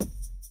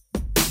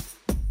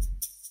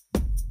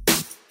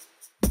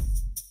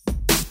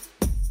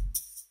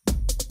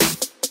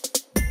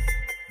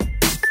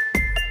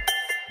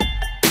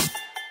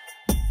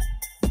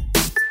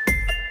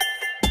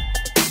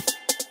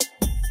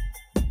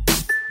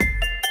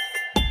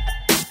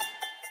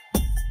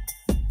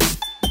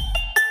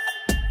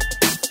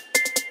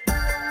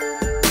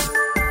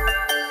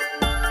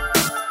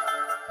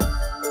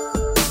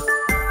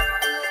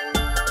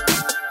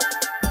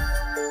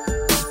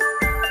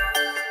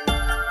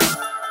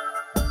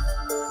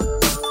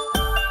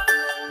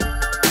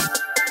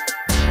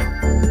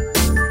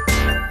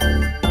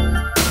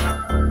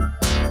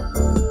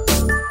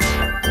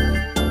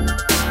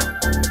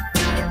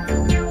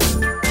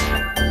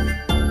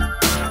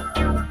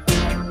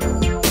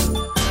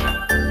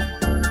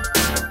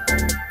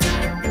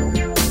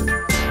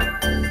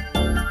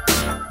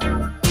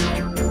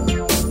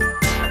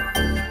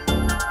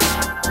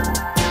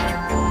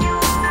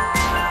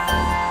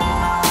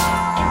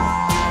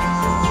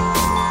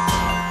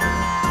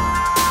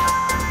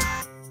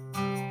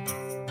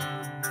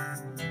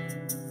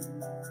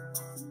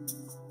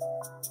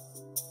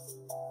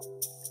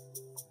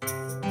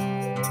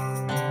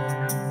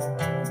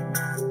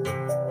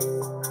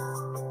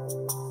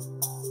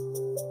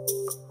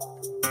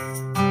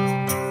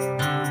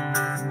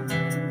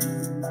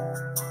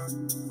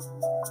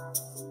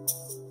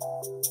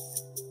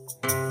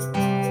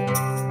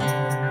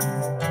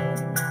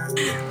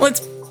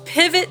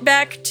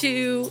back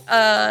to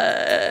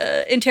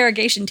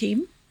interrogation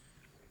team.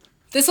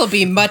 This will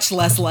be much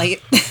less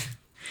light.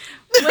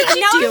 What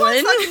you Now I doing?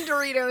 want fucking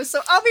Doritos,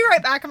 so I'll be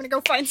right back. I'm gonna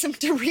go find some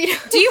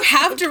Doritos. Do you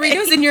have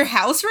Doritos in your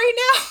house right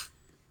now?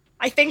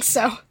 I think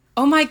so.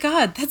 Oh my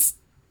god, that's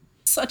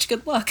such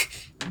good luck.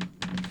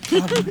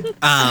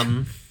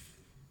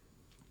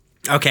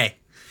 Okay.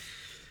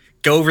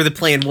 Go over the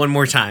plan one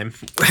more time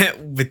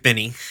with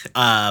Benny.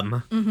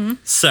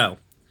 So,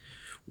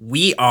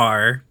 we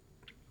are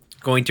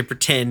going to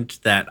pretend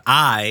that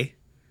I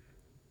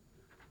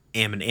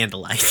am an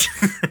Andalite.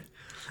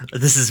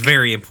 This is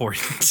very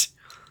important.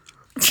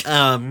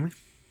 I'm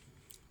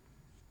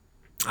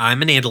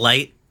an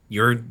Andalite.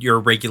 You're your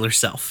regular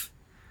self.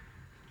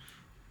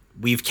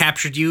 We've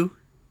captured you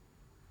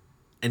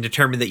and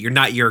determined that you're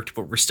not Yerked,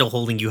 but we're still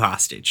holding you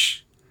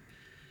hostage.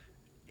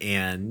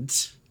 And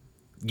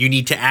you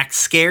need to act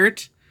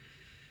scared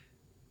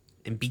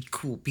and be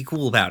cool. Be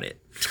cool about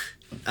it.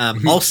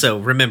 Also,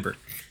 remember,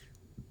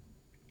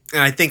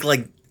 and I think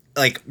like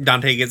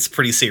Dante gets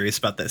pretty serious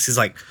about this. He's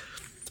like,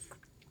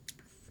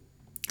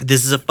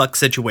 this is a fuck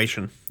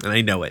situation, and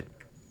I know it.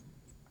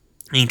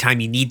 Anytime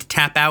you need to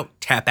tap out,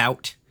 tap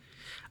out.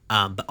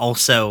 But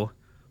also,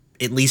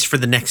 at least for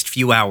the next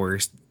few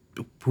hours,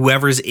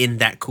 whoever's in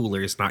that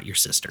cooler is not your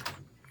sister.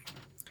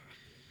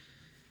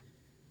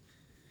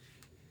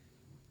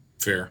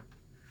 Fair.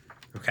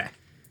 Okay.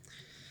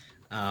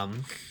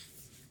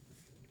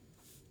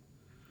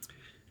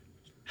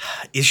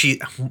 Is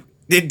she...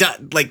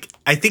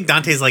 I think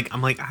Dante's like...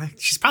 I'm like,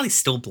 she's probably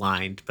still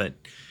blind, but...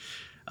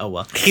 Oh,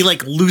 well. He,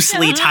 like,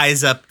 loosely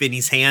ties up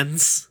Benny's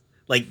hands.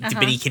 Like,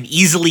 Benny can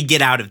easily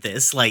get out of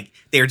this. Like,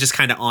 they're just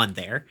kind of on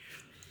there.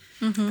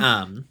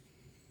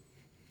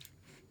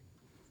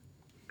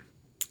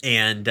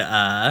 And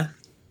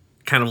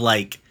kind of,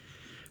 like,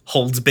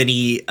 holds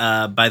Benny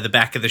by the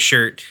back of the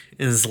shirt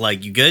and is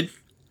like, you good?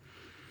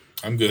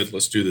 I'm good.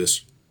 Let's do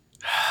this.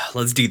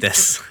 Let's do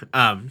this.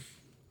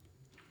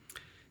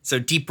 So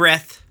deep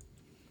breath,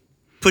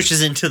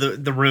 pushes into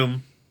the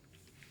room,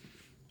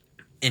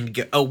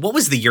 and what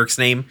was the Yerk's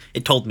name?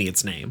 It told me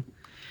its name.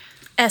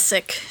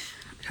 Essek.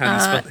 How do you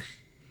spell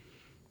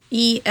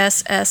it?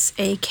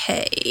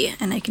 Essak,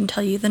 and I can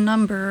tell you the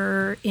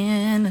number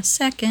in a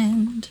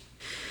second.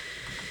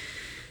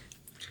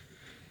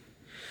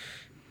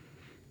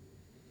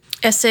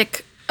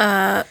 Essek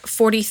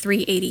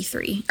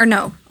 4383. Or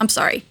no, I'm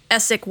sorry.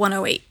 Essek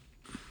 108.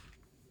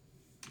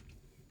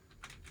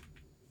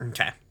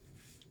 Okay.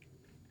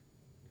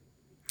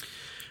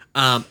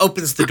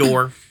 Opens the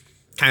door,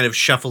 kind of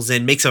shuffles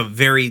in, makes a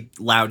very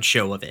loud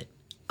show of it.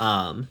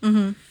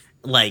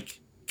 Like,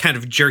 kind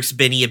of jerks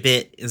Benny a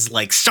bit, is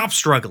like, stop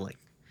struggling.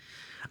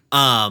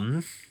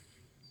 And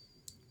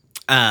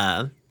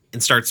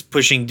starts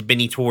pushing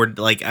Benny toward,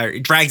 like,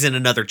 drags in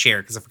another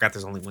chair, because I forgot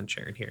there's only one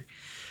chair in here.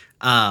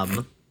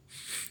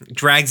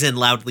 Drags in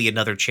loudly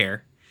another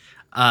chair.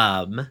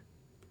 And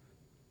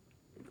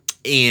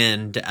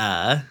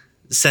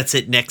sets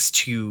it next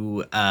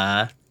to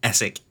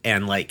Essek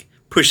and, like,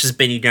 pushes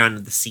Benny down to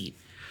the seat.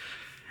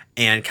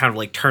 And kind of,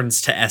 like,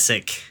 turns to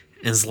Essek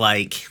and is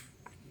like,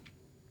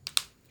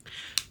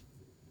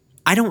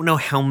 I don't know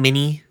how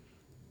many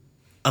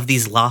of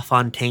these La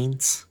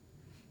Fontaines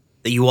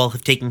that you all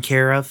have taken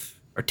care of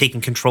or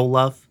taken control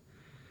of,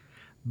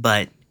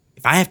 but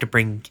if I have to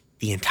bring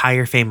the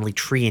entire family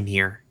tree in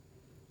here,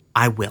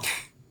 I will.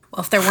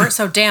 Well, if there weren't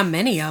so damn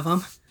many of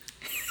them.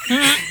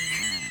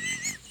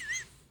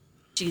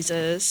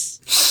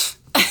 Jesus.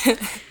 And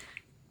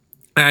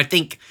I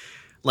think,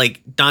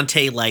 like,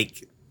 Dante,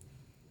 like,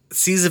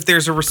 sees if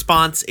there's a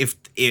response, if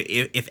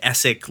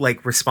Essek,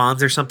 like,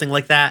 responds or something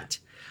like that,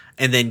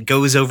 and then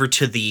goes over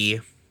to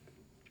the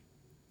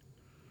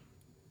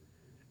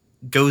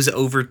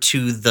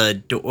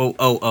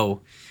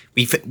door.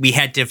 We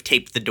had to have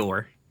taped the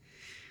door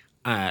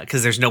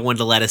because there's no one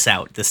to let us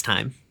out this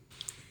time.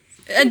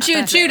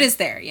 Jude is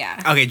there, yeah.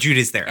 Okay, Jude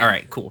is there. All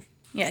right, cool.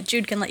 Yeah,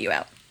 Jude can let you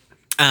out.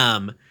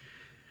 And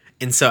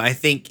so I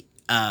think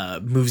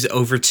moves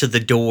over to the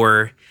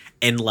door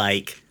and,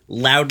 like,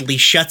 loudly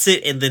shuts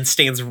it and then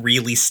stands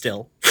really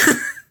still.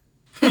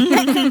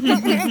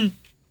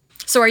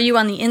 So are you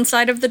on the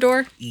inside of the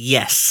door?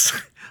 Yes.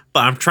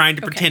 But I'm trying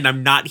to pretend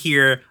I'm not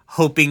here,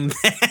 hoping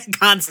that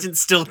Constance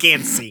still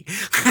can't see.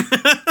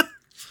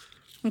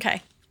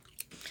 Okay.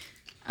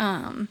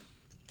 My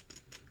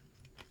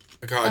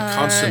God,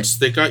 Constance,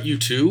 they got you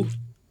too?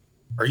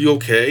 Are you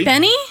okay?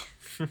 Benny?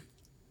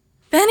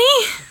 Benny?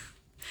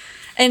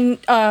 And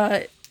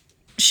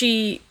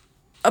she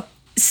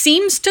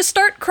seems to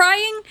start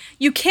crying.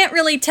 You can't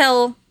really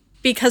tell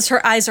because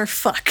her eyes are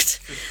fucked.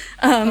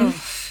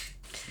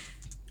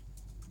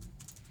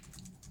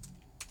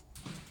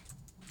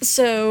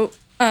 So,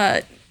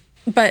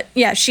 but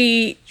yeah,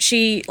 she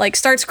like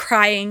starts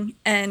crying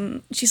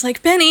and she's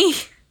like, Benny,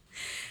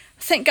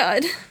 thank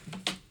God.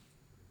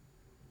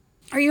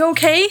 Are you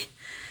okay?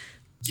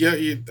 Yeah,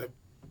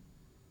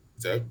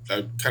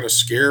 I'm kind of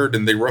scared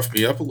and they roughed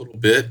me up a little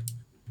bit.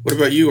 What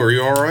about you? Are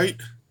you all right?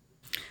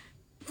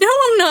 No,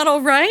 I'm not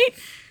all right.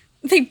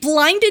 They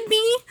blinded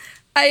me.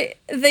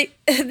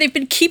 They've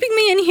been keeping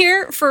me in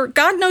here for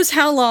God knows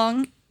how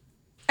long.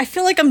 I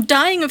feel like I'm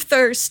dying of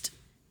thirst.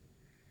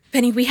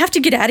 Benny, we have to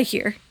get out of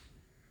here.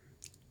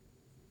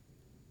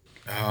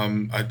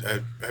 I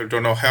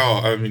don't know how.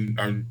 I mean,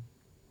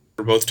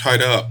 we're both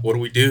tied up. What do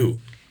we do?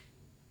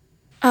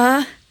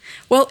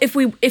 Well, if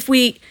we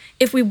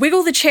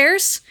wiggle the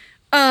chairs,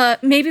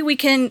 maybe we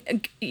can,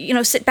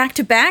 sit back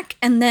to back,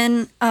 and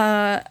then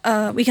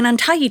we can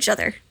untie each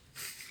other.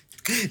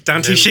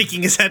 Dante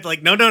shaking his head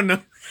like, no. I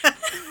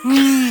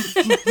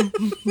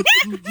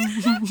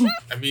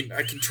mean,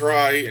 I can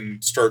try,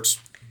 and starts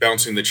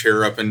bouncing the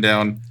chair up and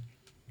down.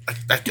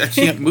 I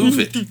can't move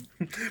it.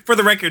 For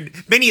the record,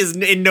 Benny is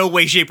in no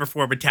way, shape, or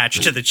form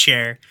attached to the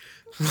chair.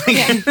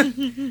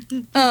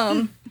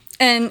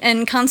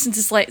 And Constance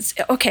is like,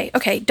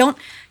 okay, don't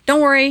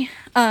worry.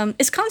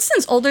 Is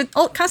Constance older?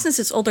 Constance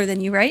is older than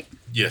you, right?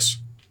 Yes.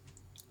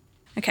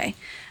 Okay.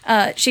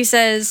 She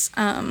says,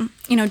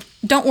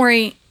 don't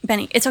worry,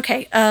 Benny. It's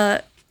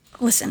okay.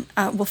 Listen,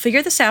 we'll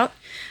figure this out.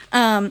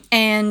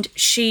 And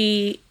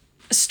she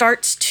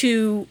starts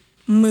to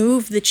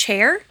move the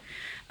chair.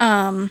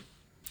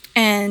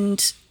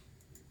 And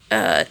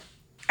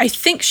I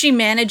think she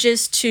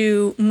manages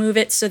to move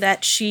it so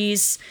that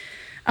she's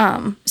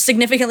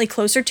significantly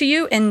closer to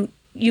you, and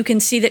you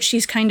can see that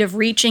she's kind of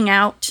reaching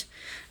out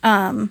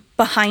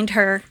behind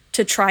her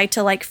to try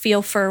to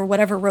feel for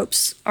whatever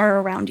ropes are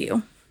around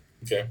you.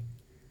 Okay.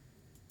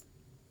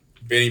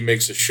 Benny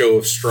makes a show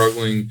of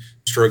struggling,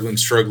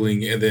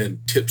 and then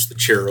tips the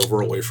chair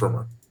over away from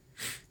her.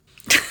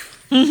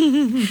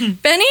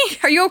 Benny,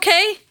 are you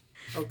okay?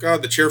 Oh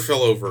God, the chair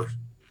fell over.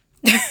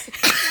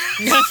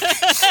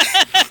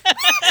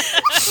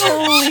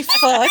 Holy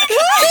fuck.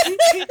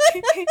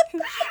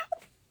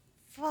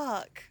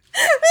 Fuck.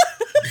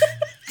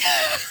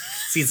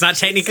 See, it's not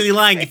technically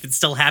lying if it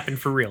still happened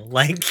for real.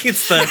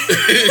 It's the...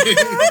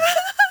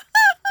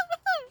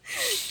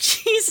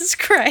 Jesus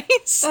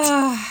Christ.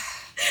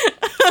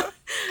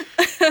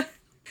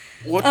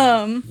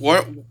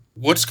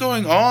 What's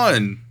going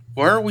on?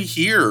 Why are we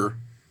here?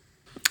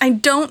 I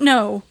don't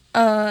know.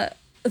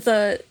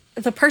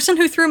 The person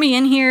who threw me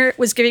in here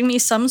was giving me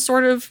some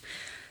sort of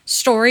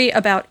story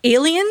about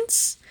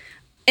aliens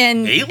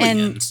and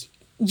Aliens?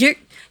 And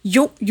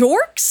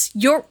Yorks?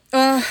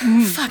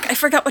 Fuck, I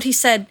forgot what he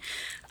said.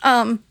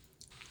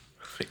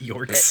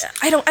 Yorks.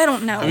 I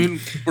don't know. I mean,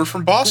 we're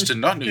from Boston,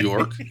 not New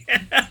York.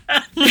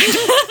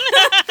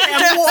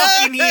 I'm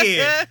walking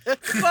here.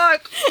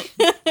 Fuck.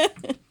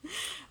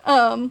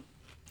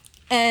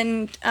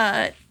 And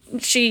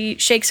she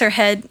shakes her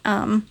head,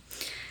 and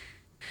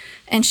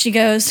she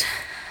goes,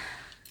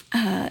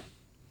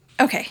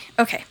 okay.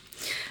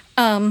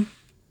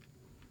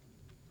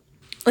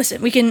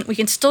 Listen, we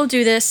can still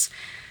do this.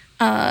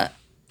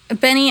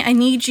 Benny, I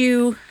need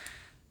you.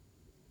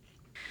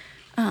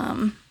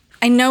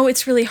 I know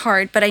it's really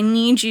hard, but I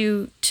need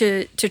you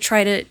to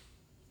try to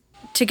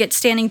get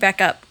standing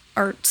back up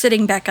or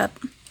sitting back up.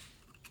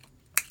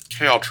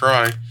 Okay, I'll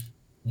try.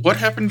 What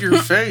happened to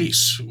your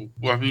face?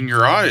 I mean,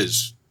 your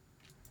eyes.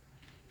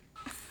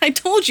 I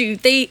told you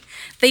they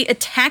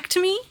attacked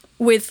me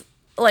with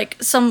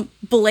some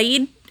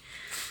blade,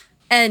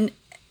 and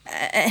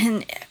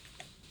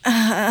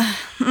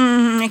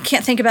I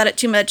can't think about it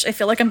too much. I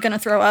feel like I'm gonna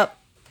throw up.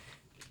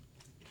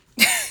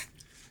 And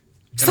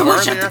why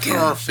are they after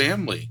our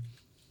family?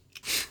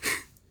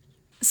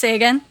 Say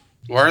again?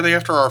 Why are they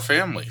after our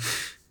family?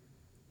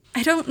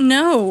 I don't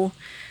know.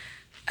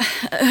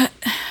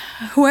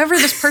 Whoever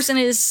this person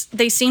is,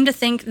 they seem to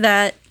think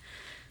that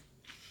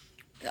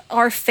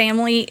our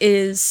family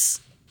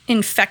is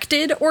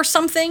infected or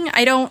something.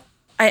 I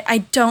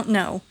don't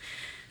know.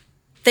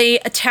 They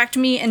attacked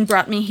me and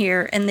brought me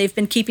here, and they've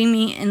been keeping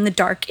me in the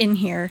dark in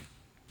here,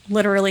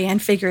 literally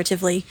and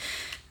figuratively,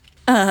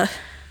 for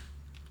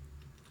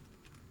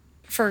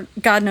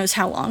God knows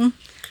how long.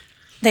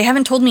 They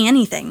haven't told me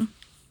anything.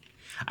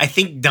 I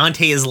think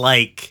Dante is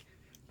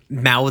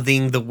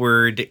mouthing the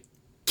word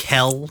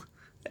Kel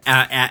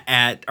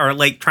at or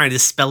trying to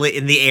spell it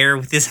in the air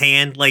with his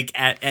hand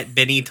at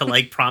Benny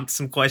to prompt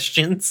some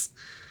questions.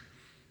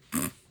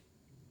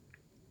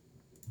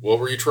 What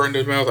were you trying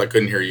to mouth? I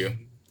couldn't hear you.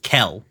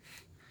 Kel.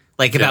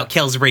 About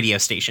Kel's radio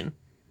station.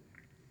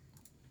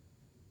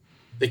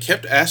 They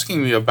kept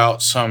asking me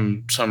about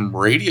some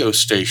radio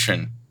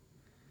station.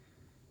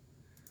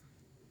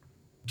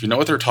 Do you know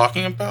what they're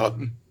talking about?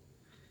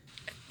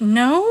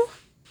 No?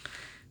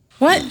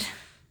 What?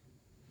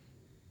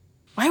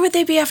 Why would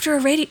they be after a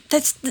radio?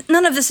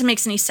 None of this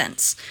makes any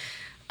sense.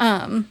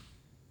 And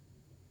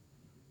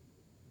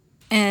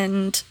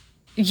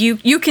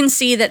you can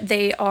see that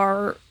they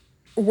are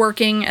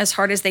working as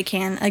hard as they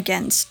can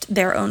against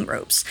their own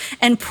ropes,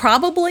 and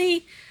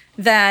probably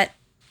that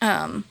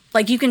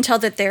you can tell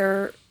that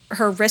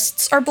her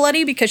wrists are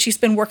bloody because she's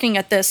been working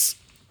at this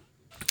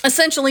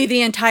essentially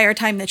the entire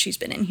time that she's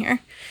been in here.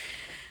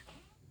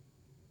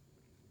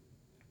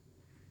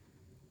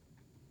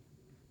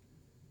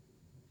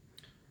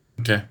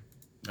 Okay.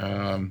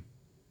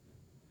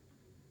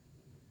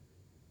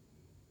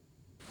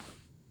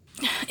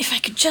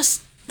 could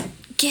just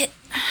get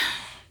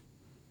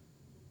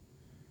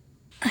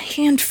a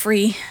hand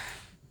free.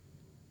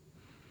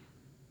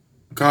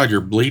 God,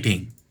 you're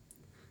bleeding.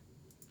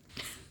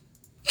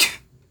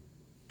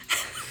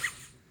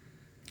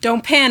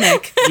 Don't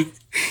panic.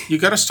 You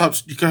gotta stop.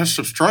 You gotta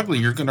stop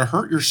struggling. You're gonna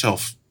hurt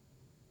yourself.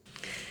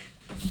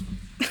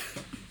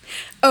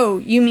 Oh,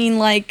 you mean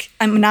like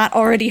I'm not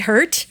already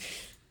hurt?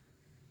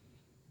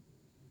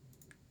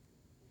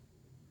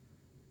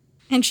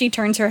 And she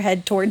turns her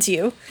head towards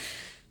you.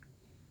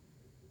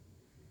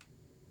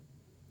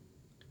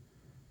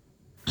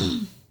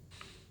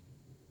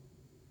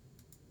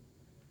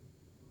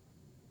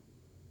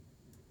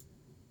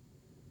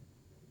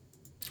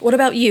 What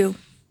about you?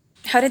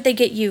 How did they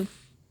get you?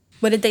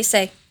 What did they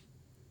say?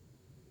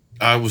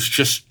 I was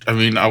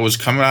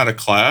coming out of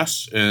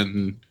class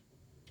and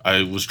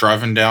I was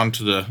driving down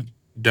to the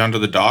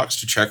docks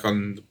to check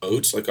on the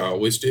boats like I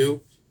always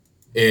do.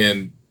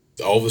 And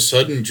all of a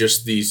sudden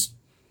just these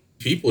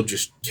people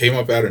just came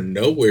up out of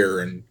nowhere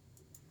and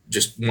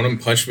just one of them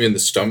punched me in the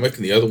stomach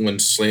and the other one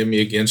slammed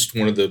me against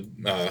one of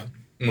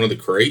the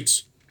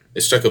crates. They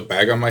stuck a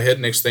bag on my head.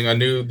 Next thing I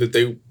knew that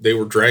they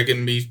were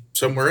dragging me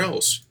somewhere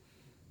else.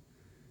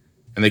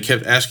 And they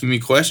kept asking me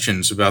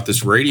questions about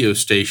this radio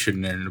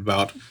station and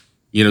about,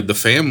 the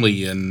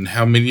family and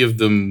how many of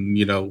them,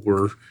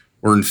 were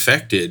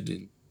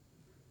infected.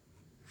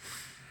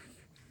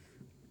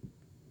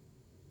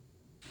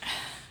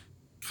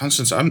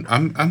 Constance,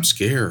 I'm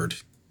scared.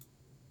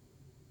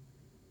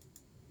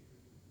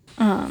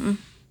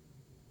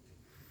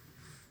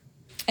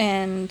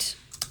 And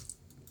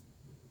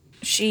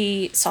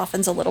she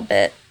softens a little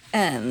bit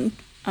and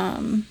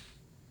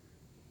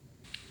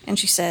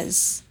she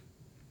says,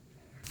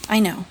 I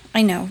know,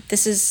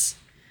 it's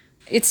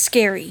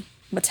scary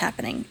what's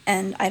happening,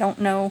 and I don't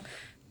know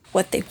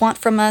what they want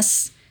from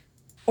us,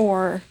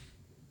 or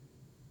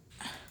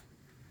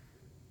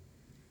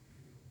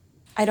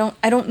I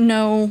don't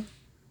know.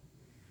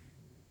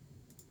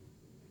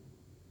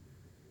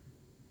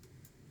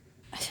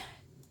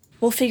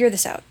 We'll figure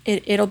this out.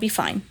 It'll be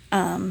fine.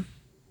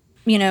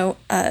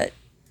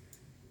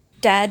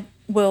 Dad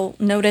will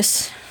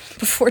notice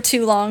before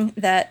too long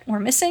that we're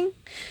missing.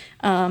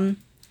 And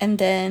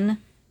then,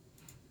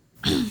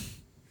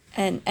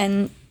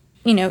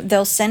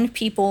 they'll send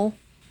people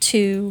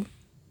to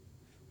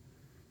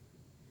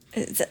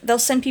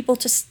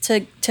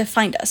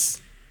find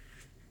us.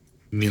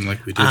 You mean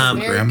like we did for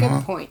Very Grandma?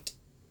 good point.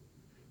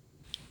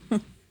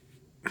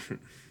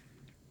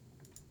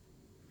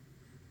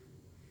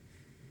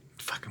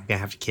 Fuck, I'm gonna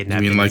have to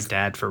kidnap You mean his like-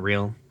 dad for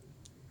real.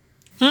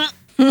 I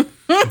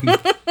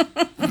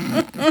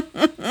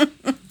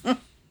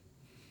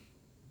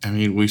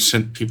mean, we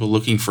sent people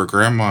looking for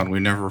Grandma and we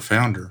never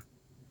found her.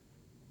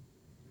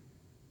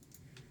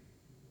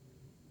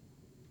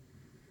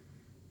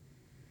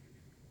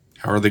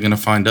 How are they going to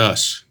find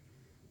us?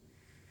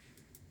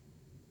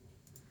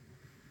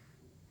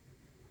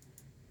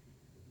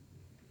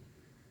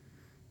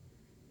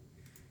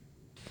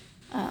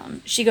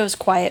 She goes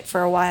quiet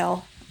for a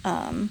while.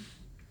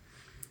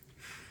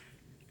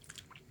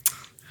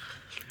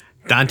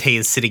 Dante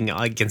is sitting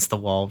against the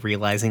wall,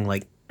 realizing,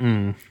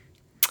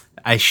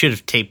 I should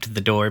have taped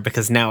the door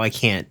because now I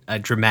can't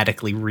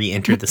dramatically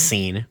re-enter the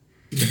scene.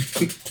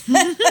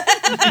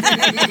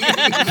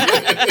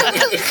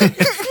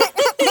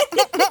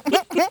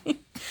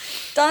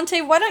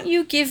 Dante, why don't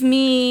you give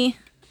me...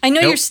 I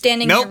know you're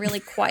standing Nope. there really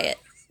quiet.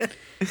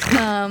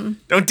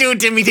 Don't do it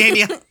to me,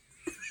 Daniel.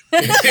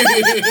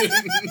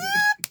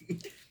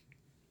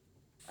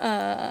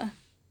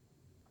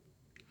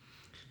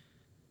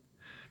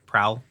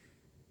 Prowl.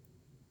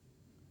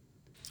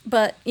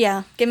 But,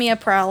 yeah, give me a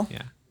prowl.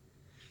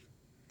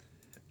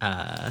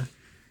 Yeah.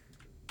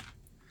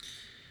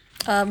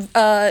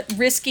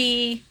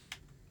 Risky...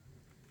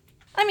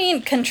 I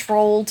mean,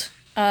 controlled.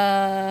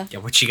 Yeah,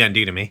 what's she gonna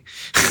do to me?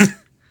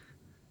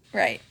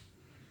 Right.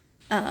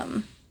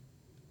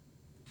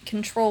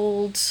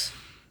 Controlled...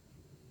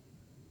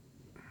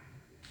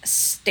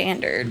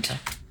 Standard.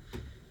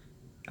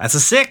 That's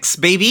a 6,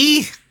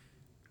 baby.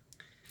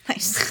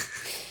 Nice.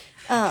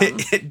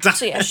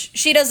 So yeah,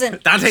 she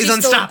doesn't. Dante's she still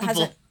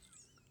unstoppable.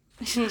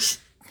 hasn't-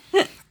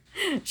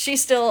 she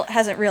still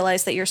hasn't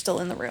realized that you're still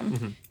in the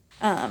room.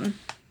 I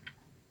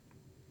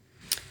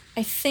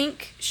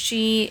think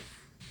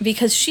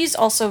because she's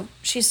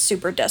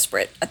super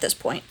desperate at this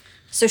point.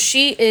 So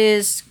she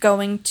is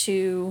going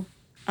to,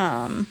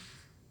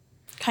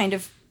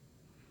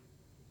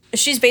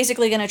 she's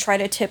basically going to try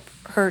to tip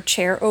her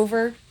chair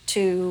over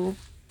to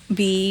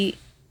be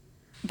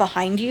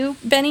behind you,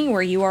 Benny,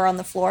 where you are on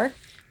the floor.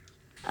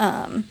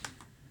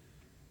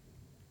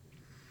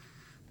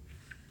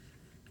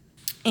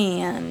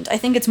 And I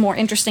think it's more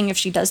interesting if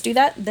she does do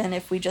that than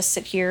if we just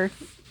sit here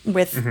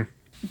with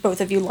both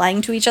of you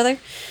lying to each other.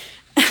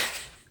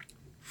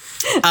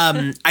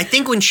 I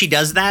think when she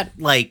does that,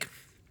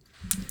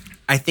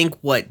 I think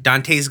what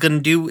Dante's gonna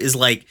do is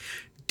make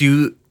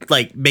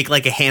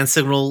a hand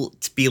signal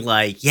to be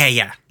like,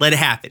 yeah, let it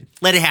happen.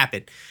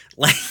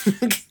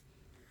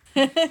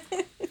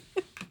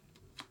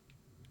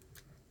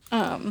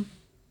 And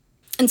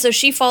so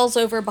she falls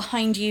over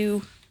behind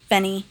you,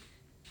 Benny.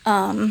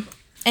 And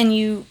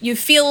you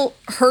feel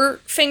her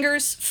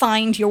fingers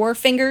find your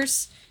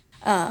fingers.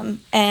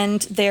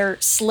 And they're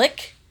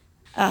slick.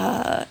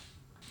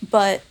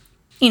 But,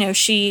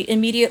 she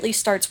immediately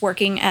starts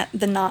working at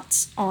the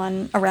knots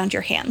around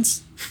your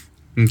hands.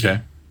 Okay.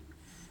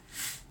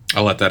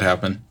 I'll let that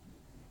happen.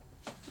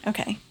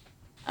 Okay.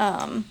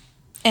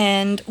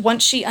 And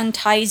once she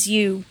unties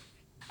you,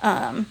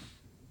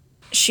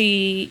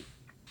 she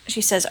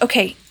says,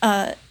 "Okay,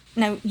 now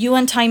you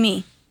untie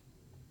me."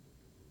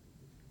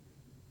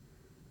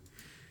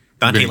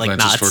 Dante Benny like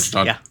glances nods. towards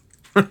Dante.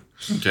 Yeah.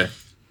 Okay.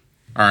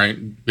 All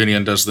right. Benny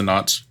undoes the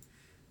knots.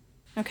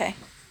 Okay.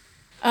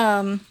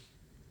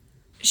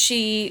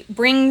 She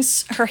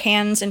brings her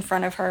hands in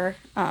front of her,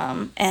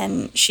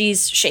 and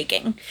she's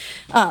shaking,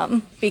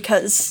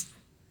 because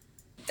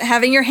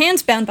having your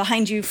hands bound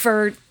behind you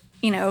for,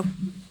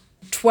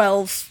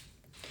 12,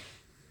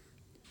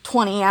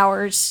 20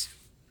 hours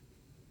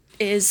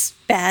is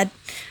bad.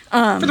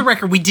 For the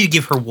record, we did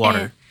give her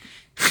water.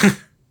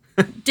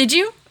 Did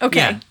you? Okay.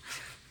 Yeah.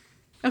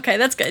 Okay,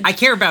 that's good. I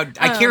care about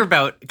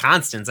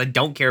Constance. I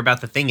don't care about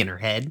the thing in her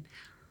head.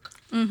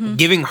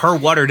 Giving her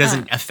water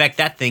doesn't affect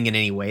that thing in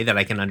any way that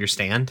I can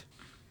understand.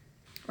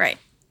 Right.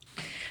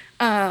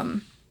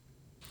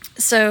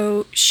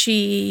 So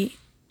she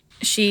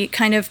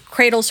kind of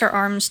cradles her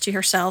arms to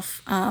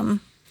herself,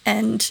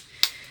 and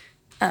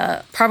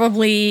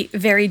probably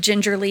very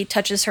gingerly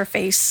touches her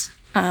face,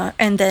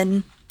 and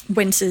then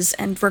winces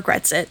and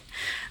regrets it.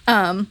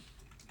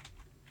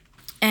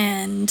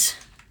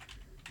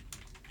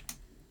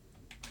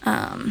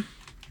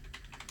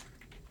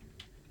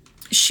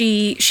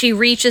 She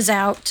reaches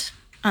out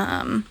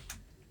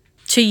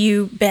to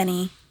you,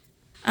 Benny.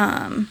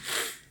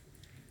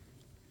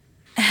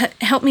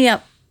 Help me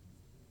up.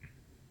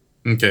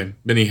 Okay.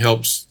 Benny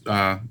helps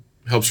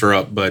her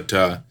up,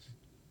 but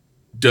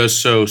does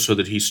so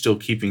that he's still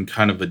keeping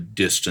kind of a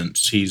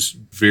distance. He's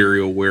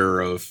very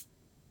aware of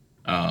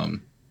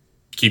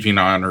keeping an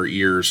eye on her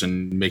ears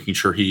and making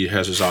sure he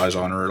has his eyes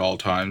on her at all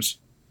times,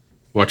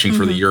 watching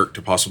for the yerk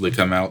to possibly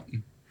come out.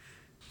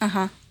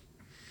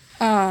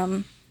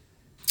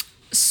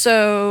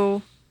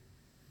 So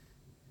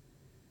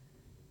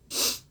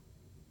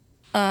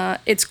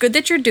it's good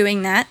that you're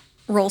doing that.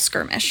 Roll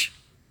skirmish.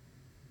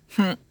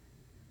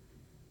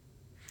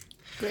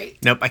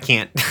 Great. Nope, I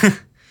can't.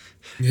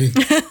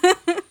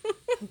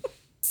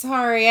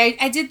 Sorry,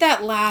 I did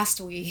that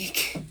last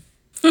week.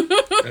 All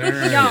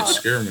right,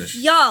 skirmish.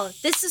 Y'all,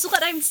 this is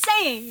what I'm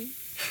saying.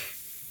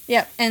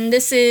 Yep, and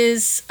this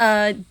is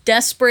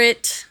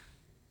desperate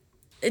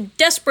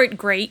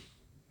great.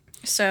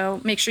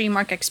 So make sure you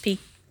mark XP.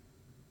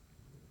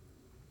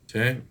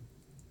 Okay.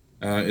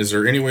 Is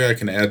there any way I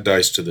can add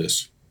dice to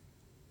this?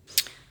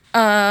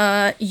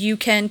 You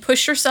can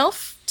push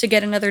yourself to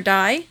get another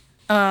die.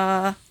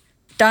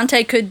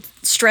 Dante could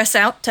stress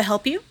out to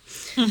help you.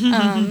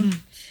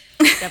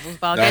 Devil's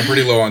bargain. I'm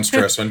pretty low on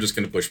stress, so I'm just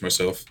going to push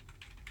myself.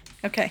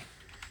 Okay.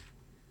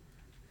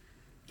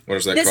 What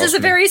does that This cost is a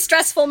me? very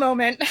stressful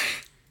moment.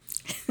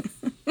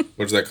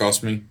 What does that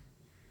cost me?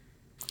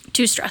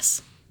 2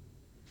 stress.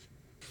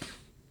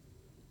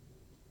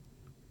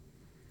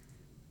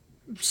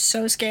 I'm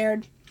so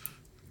scared.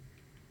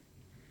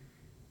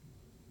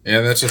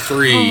 And that's a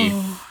 3.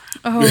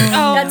 Oh,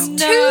 that's 2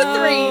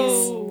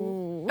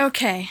 threes.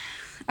 Okay.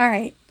 All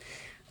right.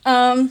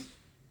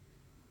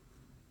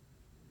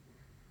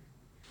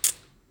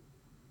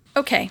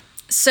 Okay.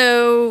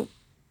 So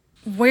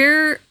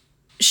where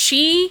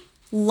she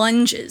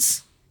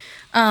lunges,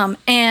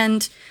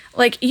 and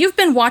like you've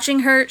been watching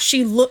her,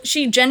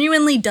 she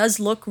genuinely does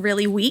look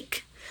really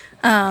weak.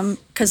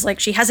 Because like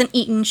she hasn't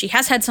eaten, she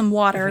has had some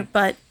water,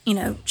 but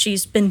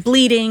she's been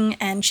bleeding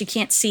and she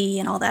can't see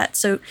and all that.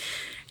 So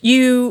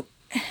and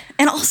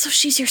also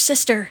she's your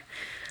sister.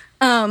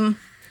 And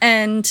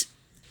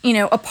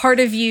a part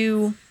of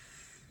you,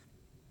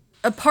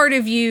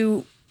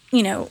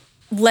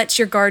 lets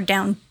your guard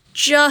down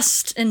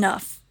just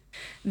enough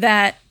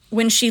that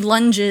when she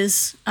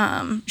lunges,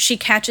 she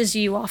catches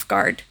you off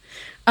guard.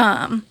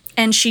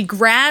 And she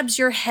grabs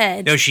your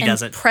head. No, she and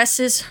doesn't.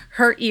 Presses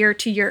her ear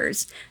to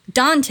yours.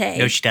 Dante.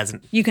 No, she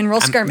doesn't. You can roll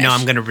skirmish.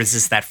 I'm going to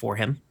resist that for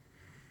him.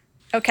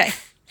 Okay.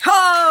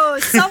 Oh,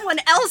 someone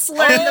else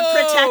learned the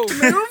protect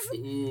move.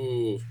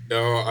 Ooh,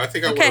 no, I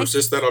think I Okay. would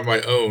resist that on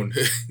my own.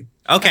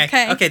 Okay.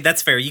 Okay. Okay,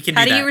 that's fair. You can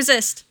How do do that. you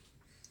resist?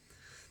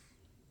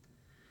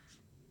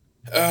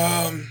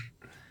 I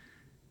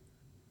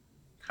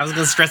was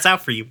going to stress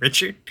out for you,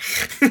 Richard.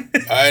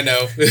 I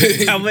know.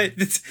 How much?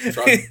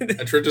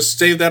 I tried to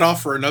save that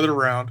off for another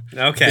round.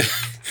 Okay.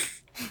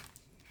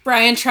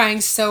 Brian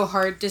trying so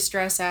hard to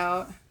stress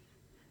out.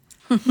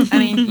 I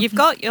mean, you've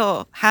got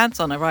your hands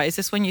on her, right? Is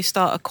this when you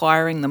start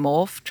acquiring the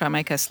morph, try and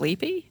make her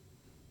sleepy?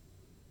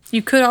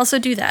 You could also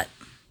do that.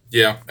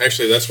 Yeah,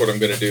 actually, that's what I'm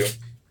going to do.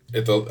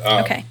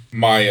 Okay.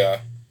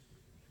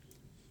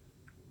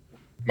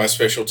 My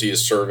specialty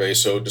is survey,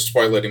 so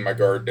despite letting my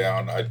guard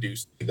down, I do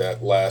see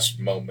that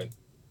last moment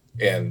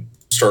and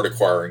start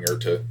acquiring her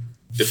to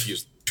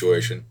diffuse the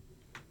situation.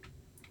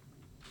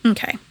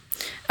 Okay.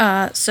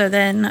 So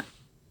then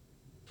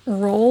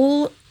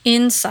roll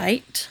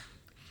insight.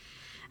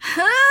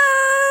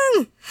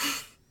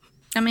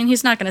 I mean,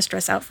 he's not going to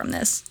stress out from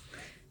this.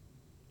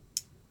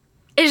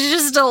 It's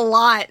just a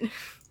lot.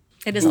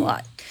 It is a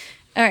lot.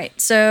 All right.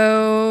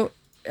 So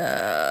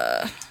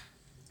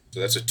So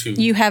that's a 2.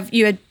 you had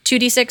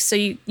 2d6, so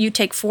you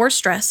take 4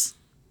 stress.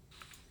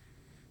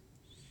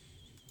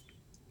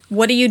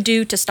 What do you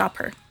do to stop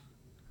her?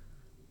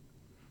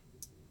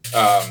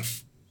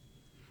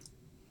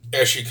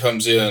 As she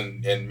comes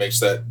in and makes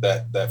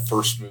that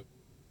first move,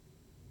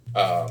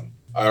 I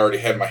already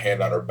had my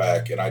hand on her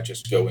back, and I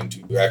just go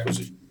into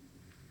acquisition.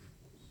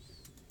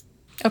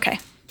 Okay.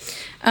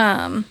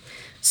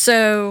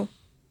 So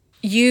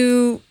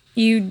you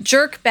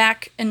jerk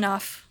back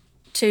enough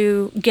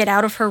to get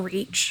out of her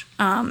reach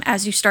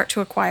as you start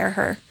to acquire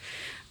her.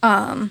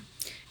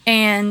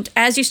 And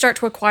as you start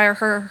to acquire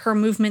her, her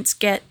movements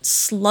get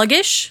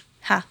sluggish.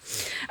 Ha.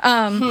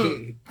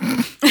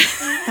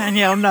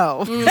 Danielle,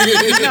 no. No.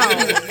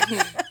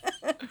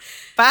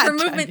 Bad Her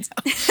movements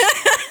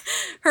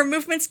her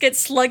movements get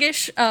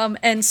sluggish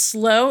and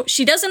slow.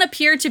 She doesn't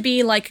appear to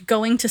be like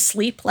going to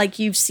sleep like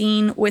you've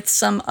seen with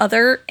some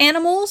other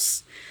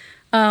animals.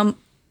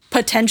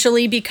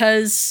 Potentially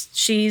because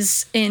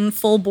she's in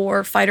full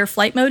bore fight or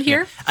flight mode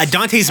here.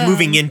 Dante's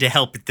moving in to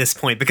help at this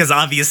point because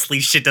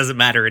obviously shit doesn't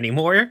matter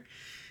anymore.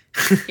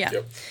 Yeah.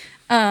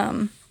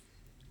 Yep.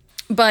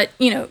 But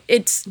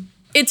it's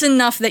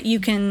enough that you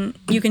can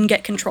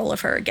get control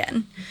of her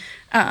again.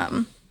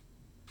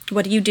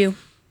 What do?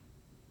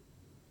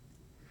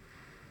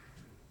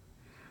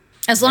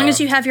 As long as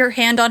you have your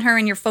hand on her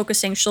and you're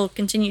focusing, she'll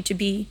continue to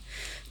be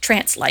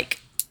trance-like.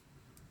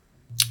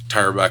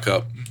 Tie her back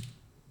up.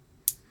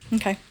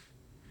 Okay.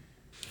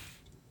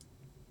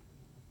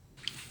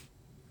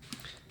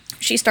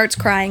 She starts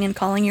crying and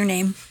calling your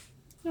name.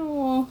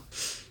 Oh.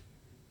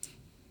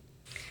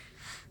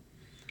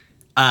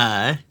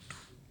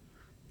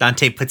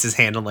 Dante puts his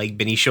hand on like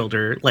Benny's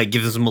shoulder, like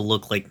gives him a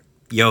look like,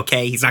 you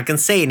okay? He's not gonna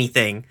say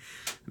anything,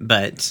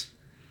 but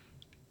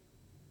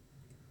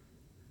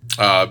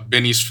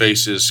Benny's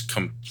face is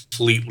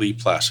completely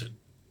placid.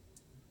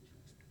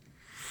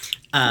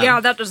 Yeah,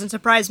 that doesn't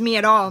surprise me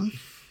at all.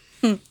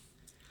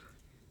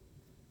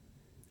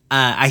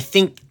 I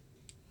think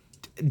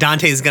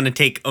Dante's gonna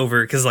take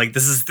over because like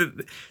this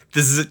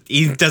is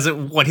he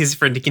doesn't want his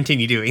friend to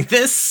continue doing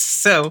this.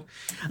 So,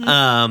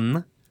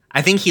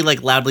 I think he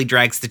like loudly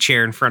drags the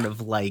chair in front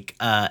of like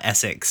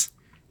Essex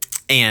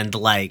and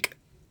like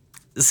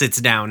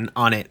sits down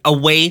on it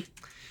away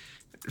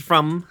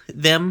from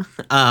them.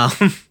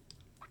 But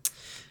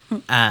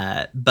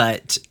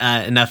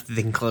enough that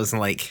they can close and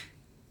like.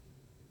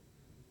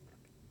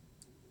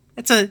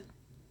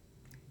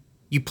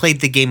 You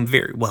played the game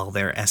very well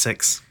there,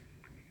 Essex.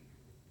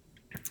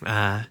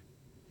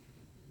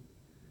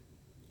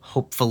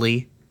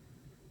 Hopefully,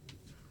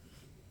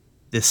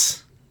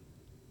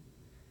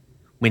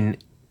 when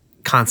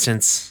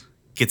Constance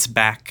gets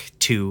back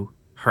to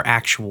her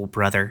actual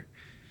brother,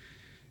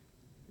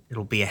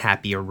 it'll be a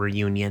happier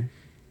reunion.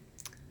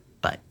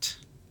 But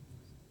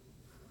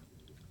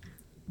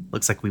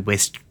looks like we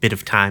wasted a bit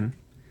of time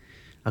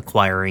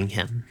acquiring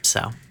him,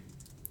 so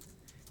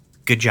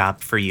good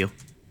job for you.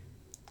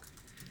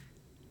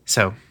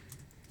 So,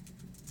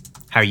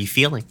 how are you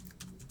feeling?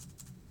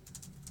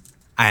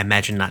 I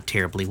imagine not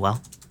terribly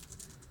well.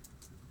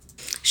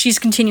 She's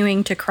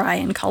continuing to cry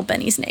and call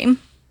Benny's name.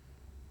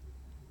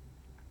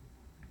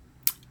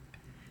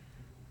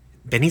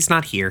 Benny's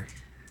not here.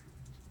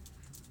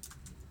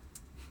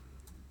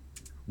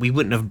 We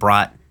wouldn't have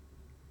brought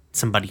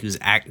somebody who's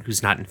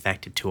not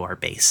infected to our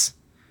base.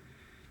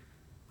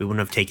 We wouldn't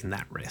have taken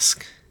that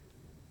risk.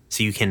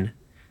 So you can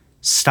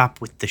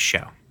stop with the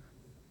show.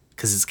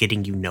 Because it's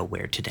getting you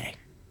nowhere today.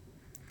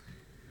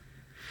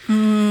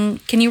 Can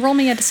you roll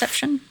me a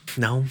deception?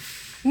 No.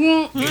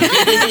 Wait, is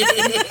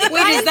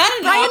that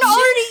an Ryan option?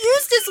 already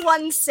used his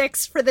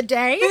 1-6 for the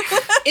day.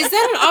 Is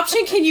that an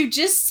option? Can you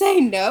just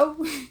say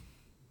no?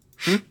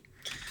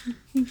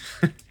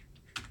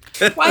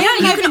 Why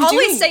haven't I You can been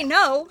always doing- say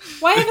no.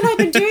 Why haven't I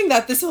been doing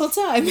that this whole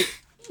time?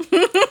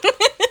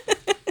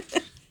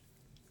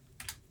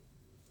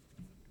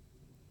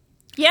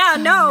 Yeah,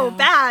 no,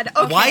 bad.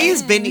 Okay. Why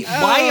is Benny...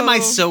 Why am I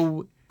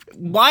so...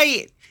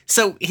 Why...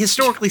 So,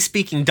 historically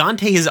speaking,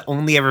 Dante has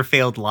only ever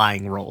failed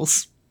lying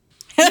rolls.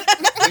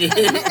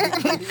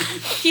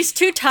 He's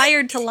too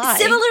tired to lie.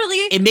 Similarly,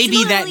 It may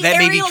be that may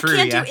be Ariel true,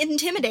 can't yeah. do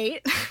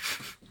intimidate.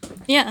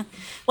 Yeah.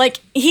 Like,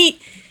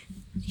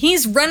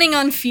 he's running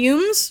on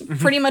fumes,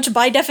 pretty much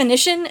by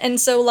definition, and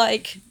so,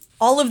 like,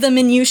 all of the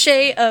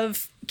minutiae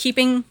of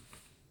keeping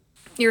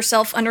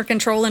yourself under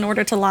control in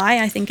order to lie,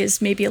 I think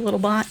is maybe a little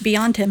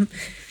beyond him.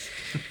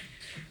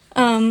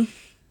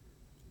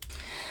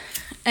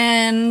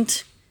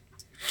 And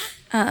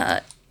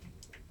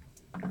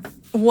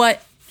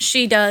what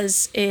she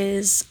does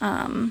is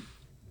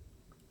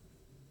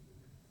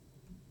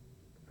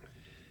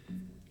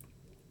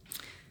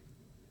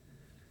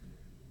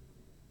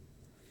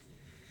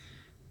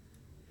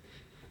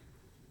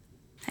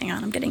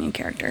being in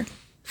character.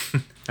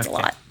 It's a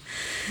lot.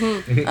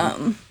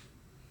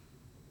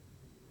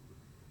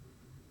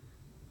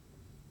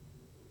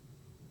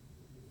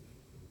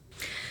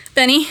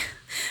 Benny,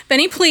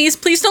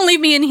 please don't leave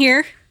me in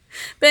here.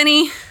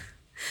 Benny,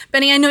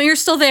 I know you're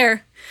still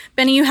there.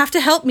 Benny, you have to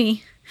help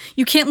me.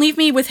 You can't leave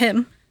me with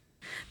him.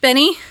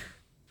 Benny,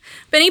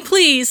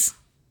 please.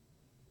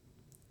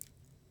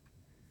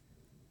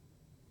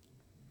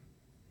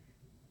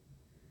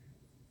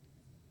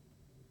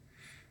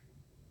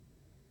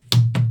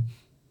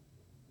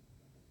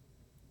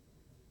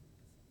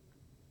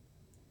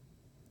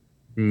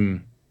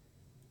 I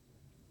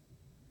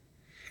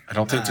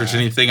don't think there's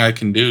anything I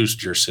can do,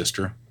 dear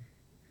sister.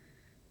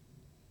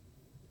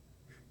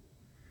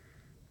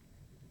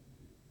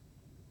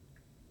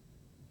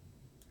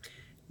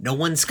 No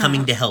one's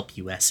coming to help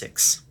you,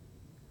 Essex.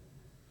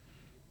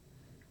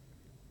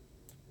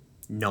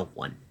 No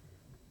one.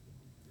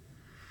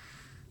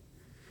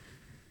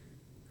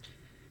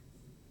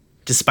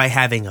 Despite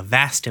having a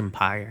vast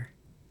empire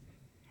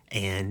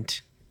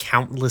and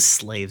countless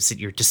slaves at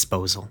your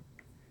disposal,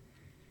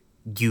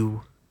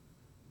 you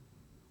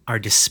are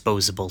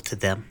disposable to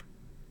them,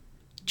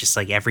 just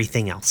like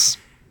everything else.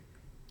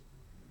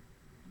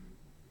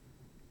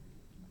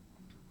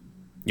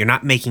 You're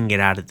not making it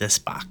out of this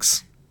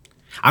box.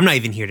 I'm not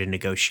even here to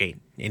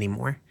negotiate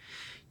anymore.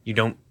 You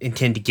don't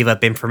intend to give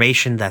up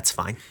information, that's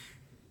fine.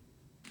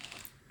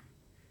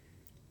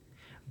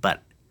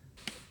 But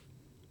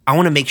I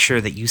want to make sure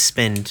that you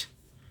spend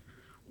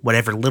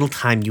whatever little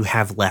time you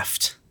have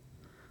left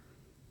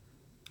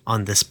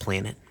on this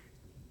planet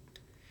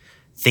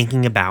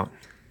thinking about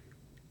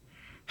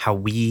how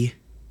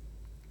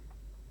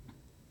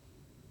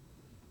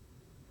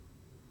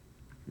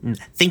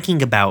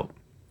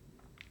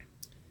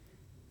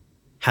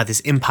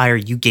this empire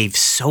you gave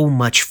so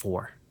much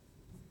for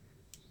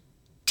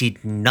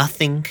did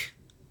nothing,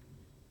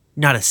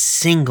 not a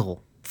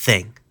single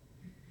thing,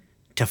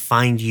 to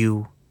find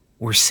you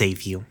or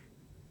save you.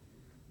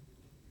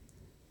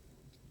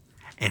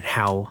 And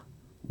how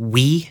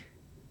we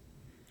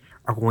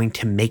are going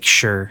to make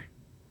sure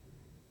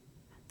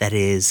that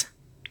is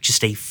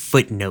just a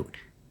footnote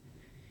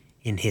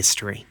in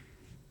history.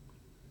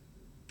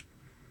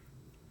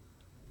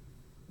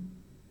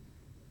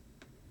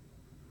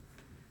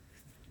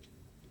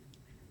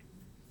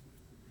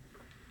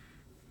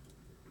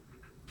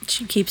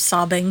 She keeps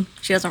sobbing.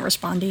 She doesn't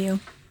respond to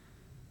you.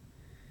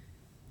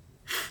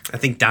 I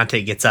think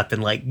Dante gets up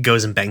and like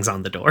goes and bangs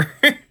on the door.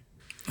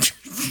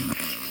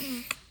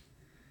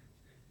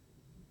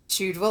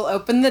 Jude will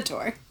open the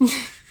door.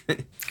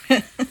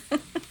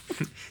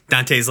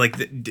 Dante's like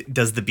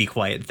does the be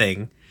quiet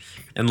thing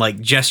and like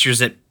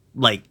gestures at,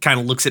 like, kind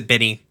of looks at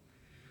Benny.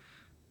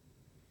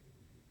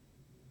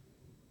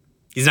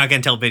 He's not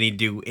going to tell Benny to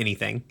do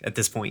anything at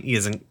this point. He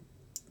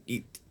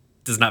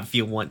does not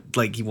feel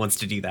like he wants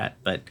to do that,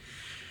 but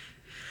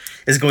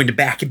is going to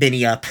back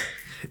Benny up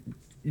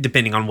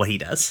depending on what he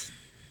does.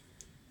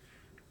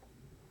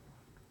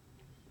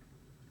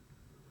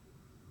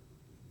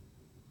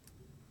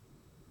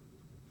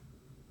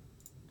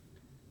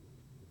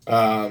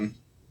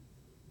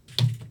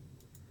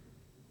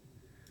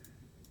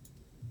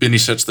 Benny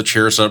sets the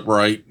chairs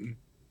upright,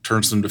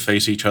 turns them to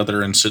face each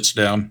other, and sits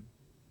down,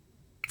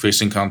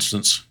 facing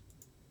Constance.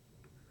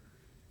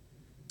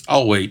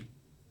 I'll wait.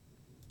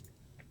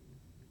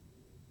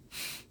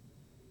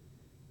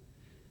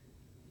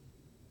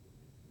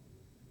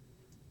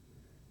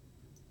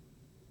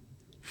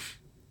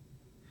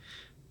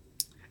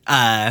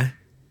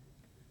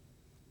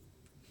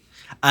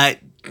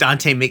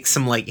 Dante makes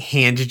some like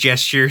hand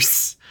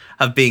gestures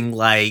of being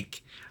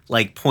like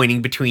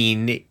pointing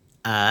between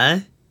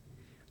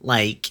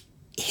like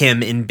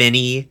him and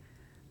Benny,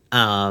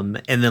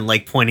 and then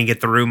like pointing at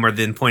the room, or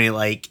then pointing at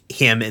like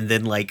him and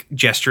then like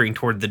gesturing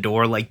toward the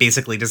door. Like,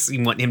 basically, does he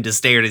want him to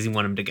stay or does he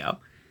want him to go?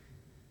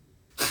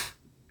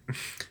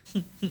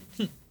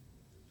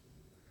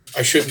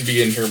 I shouldn't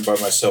be in here by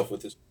myself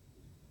with this.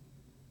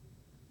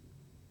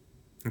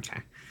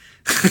 Okay.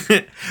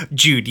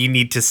 Jude, you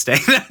need to stay.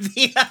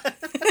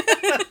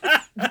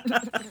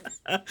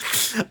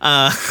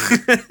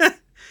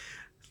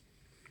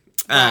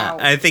 Wow.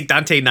 I think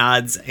Dante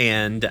nods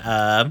and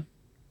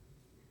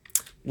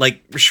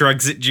like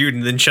shrugs at Jude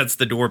and then shuts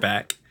the door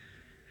back.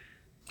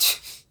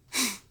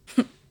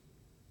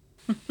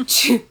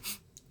 Jude,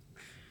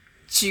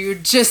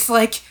 just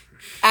like,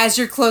 as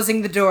you're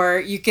closing the door,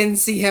 you can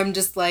see him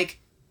just like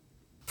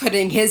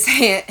putting his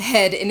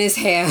head in his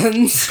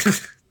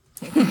hands.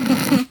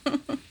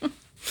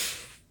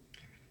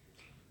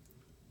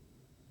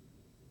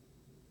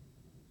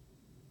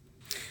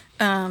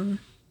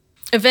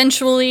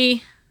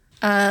 Eventually,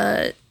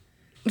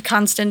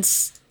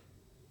 Constance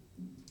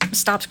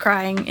stops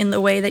crying in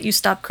the way that you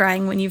stop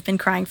crying when you've been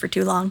crying for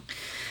too long.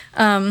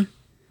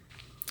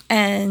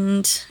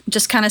 And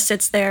just kind of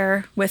sits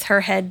there with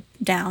her head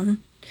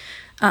down.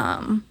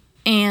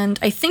 And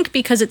I think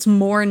because it's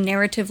more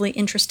narratively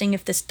interesting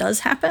if this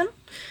does happen,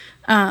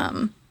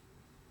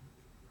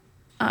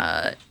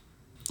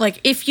 like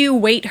if you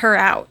wait her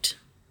out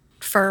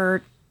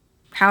for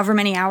however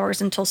many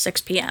hours until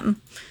 6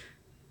 p.m.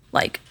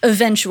 Like,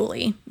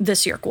 eventually,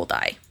 this Yeerk will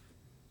die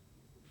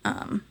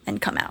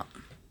and come out.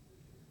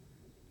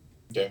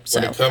 Okay. When So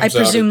it comes I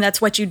presume out,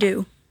 that's what you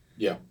do.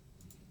 yeah.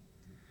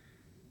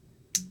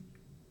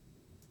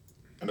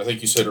 And I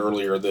think you said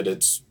earlier that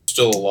it's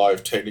still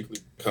alive. Technically,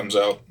 comes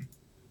out.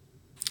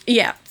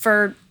 Yeah,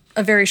 for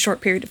a very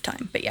short period of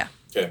time, but yeah.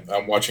 Okay,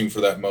 I'm watching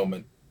for that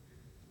moment.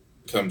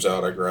 It comes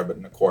out, I grab it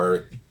and acquire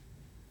it.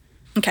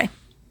 Okay.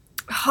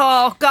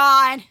 Oh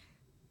God.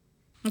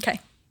 Okay.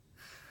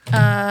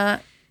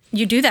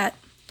 You do that.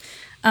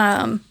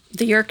 The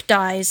Yeerk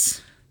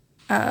dies.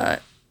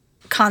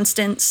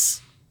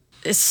 Constance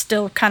is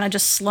still kind of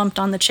just slumped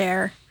on the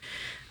chair,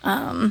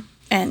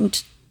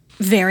 and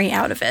very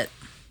out of it.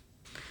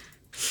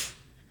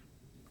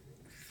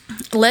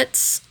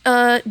 Let's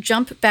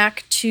jump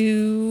back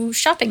to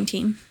shopping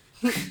team.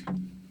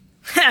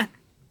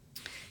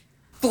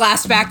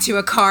 Blast back to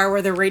a car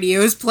where the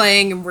radio is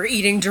playing and we're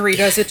eating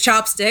Doritos with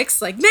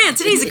chopsticks. Like, man,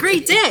 today's a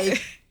great day.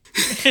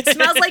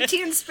 Smells like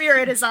Teen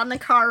Spirit is on the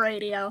car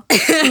radio.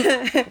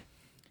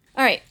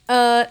 All right.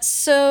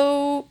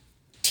 So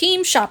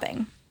team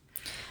shopping.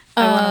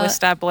 I want to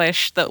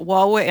establish that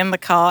while we're in the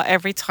car,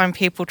 every time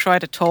people try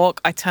to talk,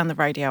 I turn the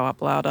radio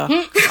up louder.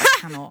 I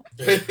cannot.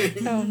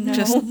 Oh no.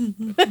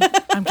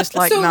 I'm just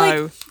like, So,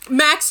 no. like,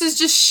 Max is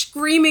just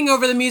screaming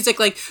over the music,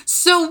 like,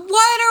 so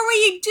what are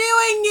we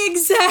doing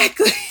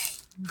exactly?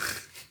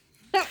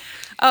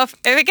 If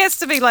it gets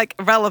to be like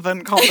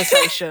relevant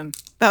conversation,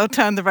 they'll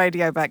turn the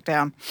radio back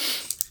down.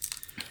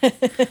 I'm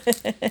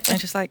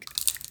just like,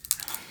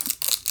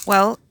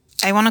 well,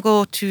 I want to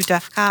go to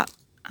Death Cat,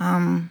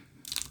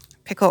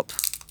 pick up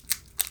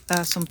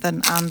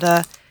something,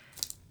 and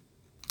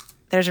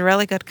there's a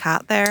really good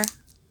cat there.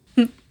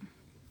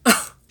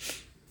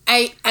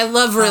 I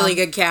love really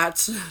good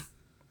cats.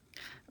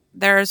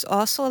 There's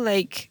also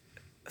like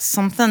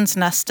something's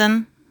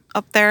nesting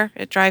up there.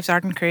 It drives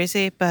Arden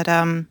crazy, but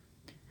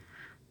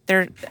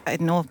there, I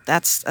know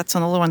that's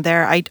another one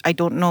there. I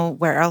don't know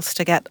where else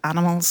to get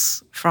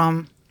animals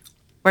from.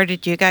 Where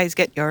did you guys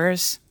get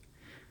yours?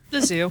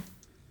 The zoo.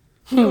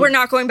 We're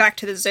not going back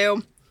to the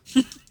zoo.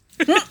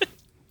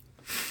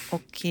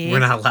 Okay. We're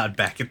not allowed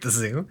back at the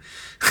zoo.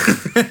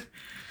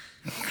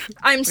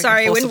 I'm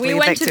sorry. When we forcibly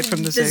went to evicted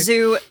from the the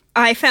zoo,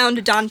 I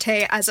found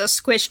Dante as a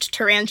squished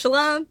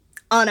tarantula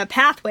on a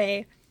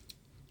pathway.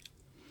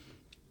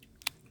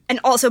 And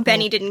also,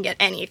 Benny didn't get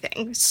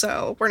anything,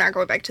 so we're not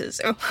going back to the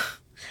zoo.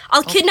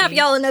 I'll kidnap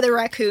y'all another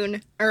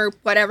raccoon or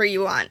whatever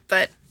you want,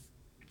 but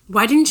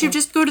Why didn't you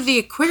just go to the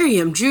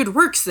aquarium? Jude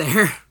works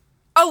there.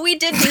 oh, we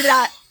did do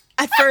that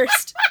at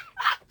first.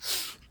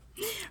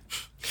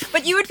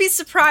 But you would be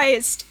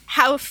surprised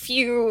how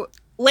few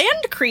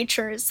land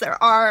creatures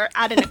there are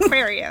at an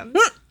aquarium.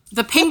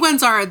 The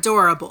penguins are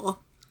adorable.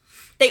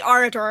 They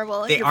are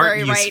adorable. They You're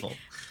aren't very useful.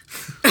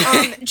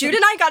 right. Jude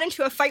and I got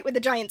into a fight with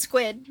a giant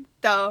squid,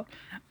 though.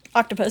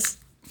 Octopus.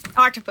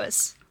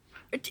 Octopus.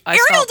 I Ariel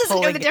start doesn't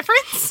know pulling the it.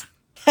 difference.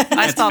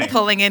 I start fair.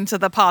 pulling into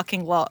the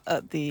parking lot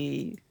at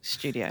the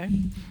studio.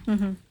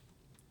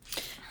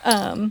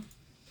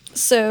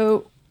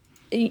 So,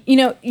 you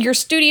know, your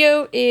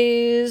studio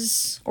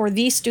is, or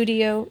the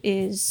studio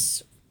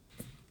is,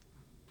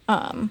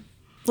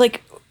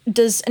 like,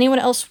 does anyone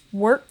else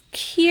work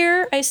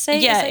here? I say,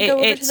 Yeah, as I go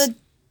over to it's- the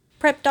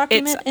prep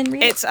document and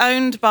read it. It's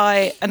owned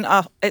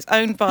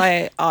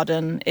by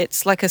Arden.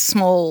 It's like a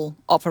small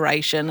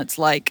operation. It's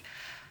like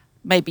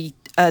maybe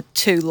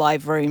 2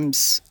 live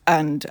rooms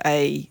and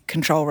a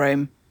control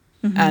room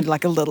and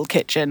like a little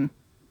kitchen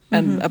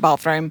and a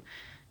bathroom.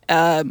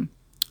 I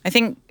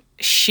think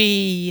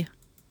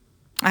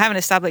I haven't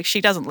established,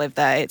 she doesn't live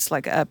there. It's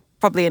like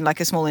probably in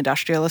like a small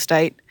industrial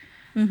estate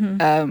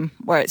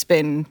where it's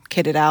been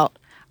kitted out.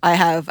 I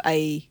have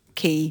a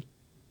key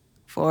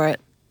for it.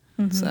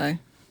 So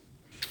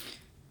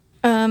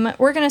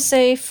We're gonna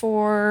say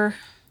for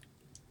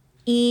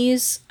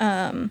ease,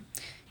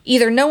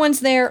 either no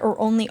one's there or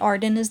only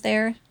Arden is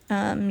there.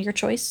 Your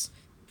choice.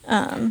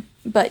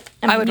 But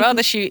I would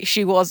rather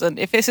she wasn't.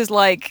 If this is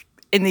like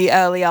in the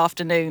early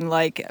afternoon,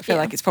 like I feel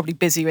Yeah. like it's probably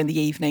busier in the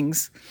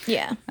evenings.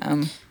 Yeah.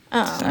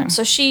 So.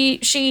 So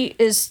she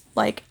is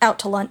like out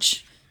to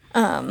lunch,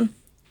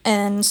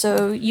 and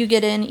so you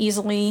get in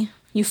easily.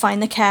 You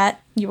find the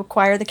cat. You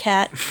acquire the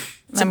cat.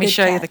 Let me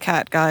show you the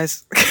cat,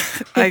 guys.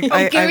 Give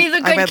me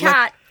the good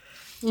cat.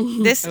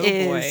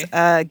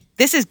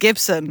 This is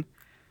Gibson,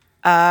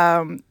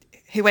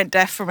 who went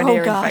deaf from an Oh,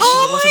 ear gosh.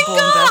 infection. He wasn't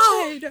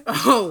born deaf.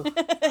 Oh,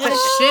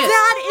 shit.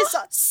 That is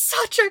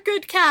such a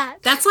good cat.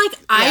 That's like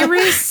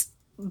Iris,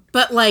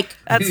 but like,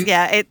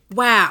 That's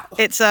wow.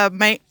 It's a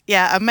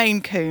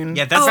Maine Coon.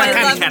 Yeah, that's Oh, the I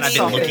kind love of cat I've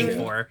been Maine looking Coon.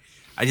 for.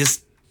 I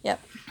just Yep.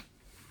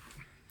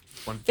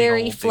 one big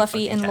Very old big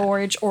fluffy fucking and cat.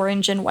 large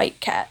orange and white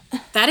cat.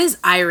 That is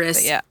Iris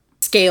But yeah.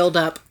 scaled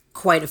up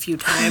quite a few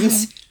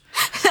times.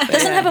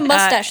 Doesn't have a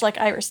mustache like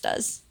Iris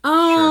does.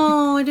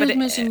 Oh, it is But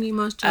missing the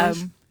mustache.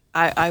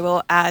 I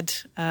will add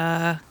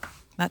that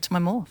to my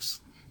morphs.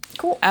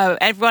 Cool.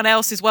 Everyone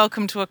else is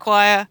welcome to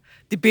acquire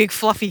the big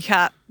fluffy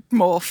cat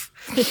morph.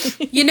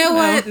 You know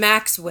what?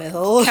 Max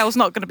will. Cal's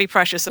not going to be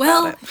precious about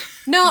Well, it.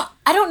 no,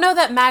 I don't know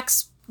that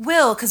Max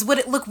will, because would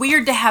it look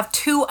weird to have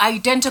two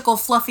identical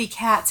fluffy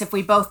cats if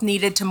we both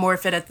needed to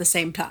morph it at the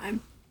same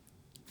time?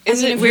 Is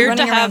I mean, it if you're weird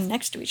to running around have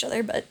next to each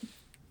other? But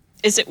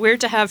Is it weird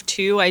to have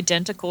two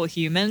identical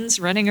humans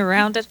running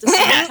around at the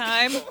same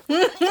time?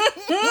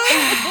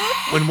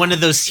 When one of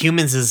those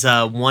humans is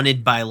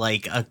wanted by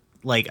like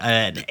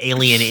an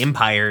alien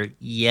empire,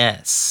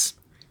 yes.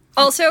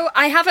 Also,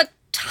 I have a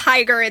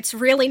tiger. It's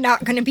really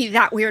not going to be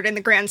that weird in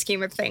the grand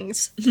scheme of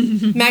things.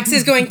 Max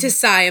is going to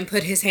sigh and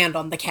put his hand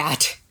on the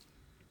cat.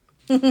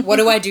 What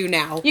do I do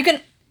now? you can,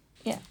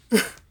 yeah.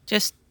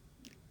 Just,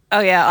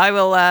 oh yeah, I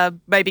will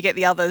maybe get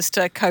the others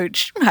to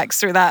coach Max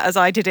through that as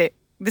I did it.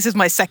 This is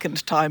my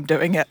second time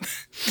doing it.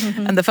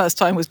 And the first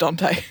time was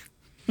Dante.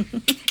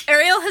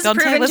 Ariel has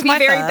Dante proven was to be my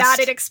very first. bad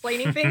at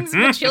explaining things,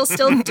 but she'll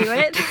still do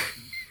it.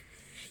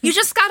 You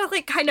just gotta,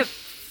 like, kind of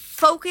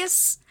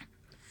focus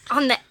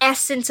on the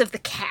essence of the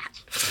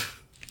cat.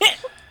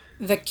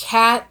 The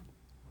cat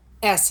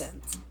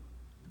essence.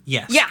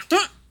 Yes. Yeah.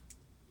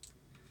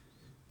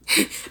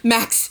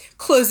 Max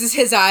closes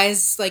his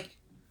eyes like,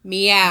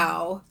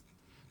 meow.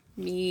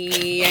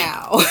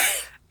 Meow.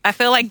 I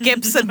feel like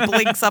Gibson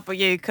blinks up at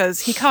you because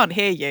he can't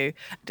hear you.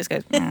 Just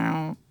goes,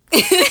 meow.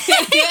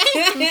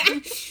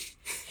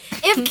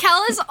 If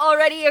Kel is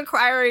already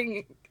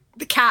acquiring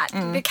the cat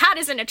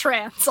is in a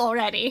trance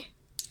already.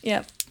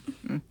 Yep.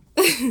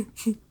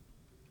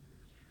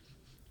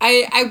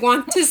 I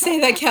want to say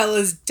that Kel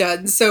is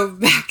done, so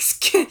Max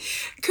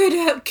could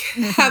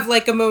have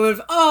like a moment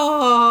of,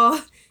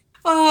 oh,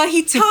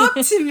 he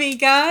talked to me,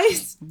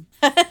 guys.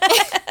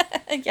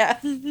 Yeah.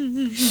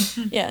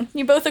 Yeah.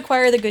 You both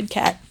acquire the good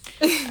cat.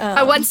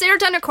 Once they're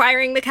done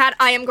acquiring the cat,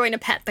 I am going to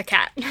pet the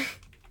cat.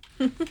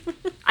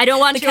 I don't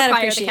want to cat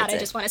acquire the appreciates cat, I it.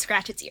 just want to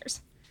scratch its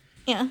ears.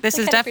 Yeah. This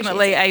the is cat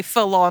definitely appreciates a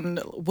full-on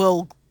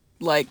will,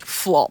 like,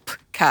 flop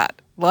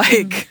cat.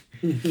 Like,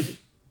 the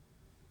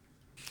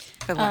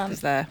luck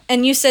is there. it.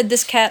 And you said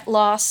this cat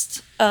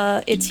lost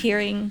its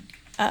hearing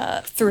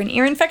through an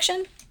ear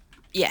infection?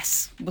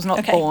 Yes, was not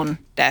Okay. born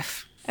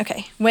deaf.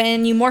 Okay.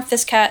 When you morph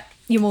this cat,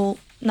 you will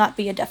not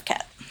be a deaf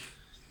cat.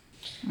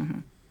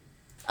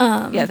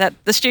 Yeah, that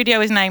the studio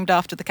is named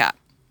after the cat.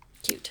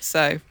 Cute.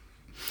 So,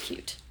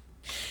 Cute.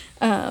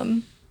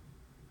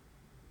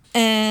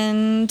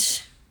 And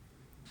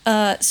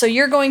so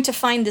you're going to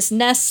find this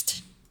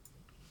nest.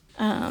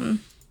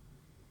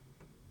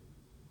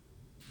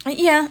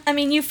 Yeah, I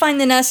mean, you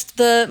find the nest.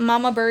 The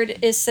mama bird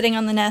is sitting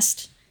on the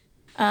nest.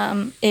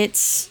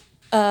 It's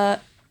a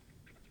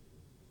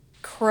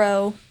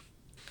crow.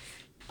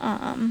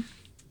 And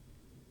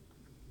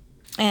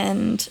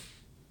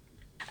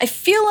I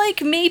feel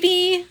like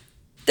maybe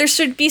there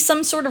should be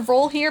some sort of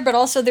role here, but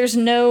also there's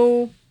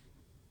no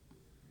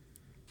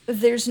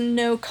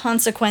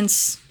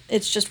consequence.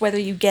 It's just whether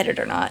you get it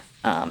or not.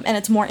 And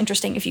it's more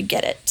interesting if you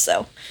get it,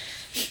 so.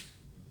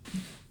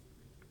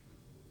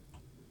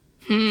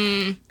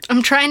 I'm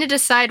trying to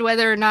decide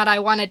whether or not I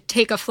want to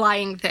take a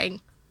flying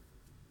thing.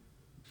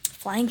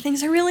 Flying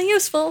things are really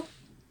useful.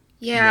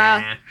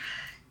 Yeah.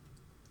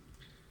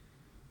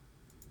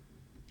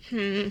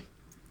 Nah.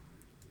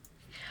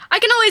 I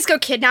can always go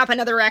kidnap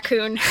another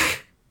raccoon.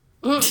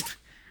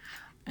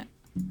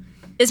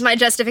 Is my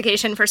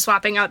justification for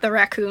swapping out the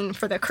raccoon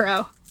for the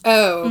crow.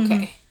 Oh,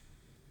 okay.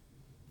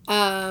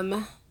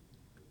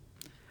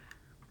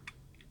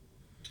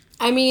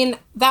 I mean,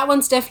 that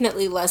one's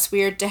definitely less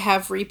weird to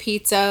have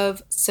repeats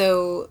of,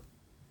 so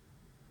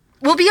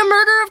Will be a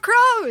murder of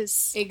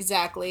crows.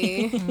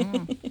 exactly.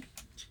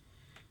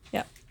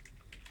 Yep.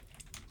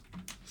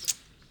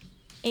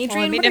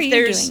 Adrian, I mean, what are if you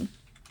there's- doing?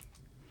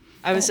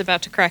 I was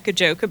about to crack a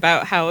joke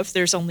about how if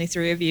there's only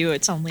 3 of you,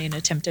 it's only an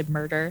attempted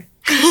murder.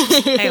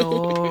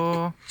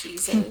 hey-oh.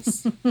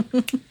 Jesus.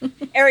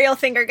 Aerial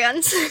finger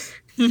guns.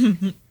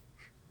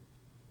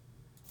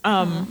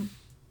 I'm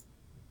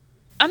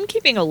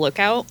keeping a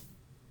lookout.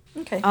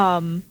 Okay.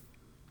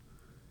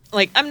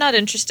 Like, I'm not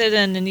interested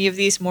in any of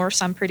these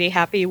morphs. I'm pretty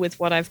happy with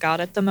what I've got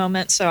at the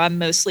moment, so I'm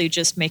mostly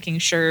just making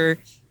sure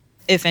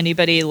if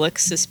anybody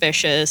looks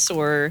suspicious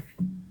or,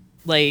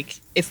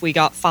 like, if we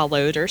got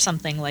followed or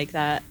something like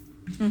that.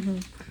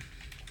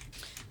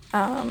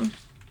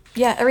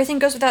 Yeah, everything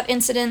goes without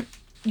incident.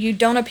 You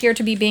don't appear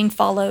to be being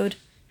followed.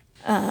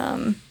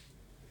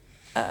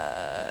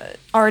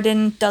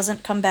 Arden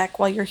doesn't come back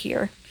while you're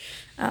here.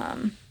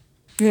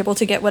 You're able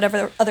to get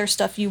whatever other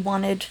stuff you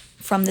wanted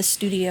from the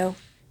studio.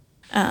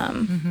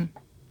 And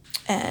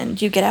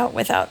you get out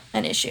without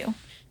an issue.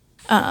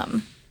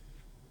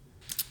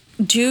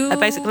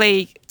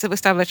 Basically, to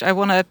establish, I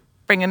want to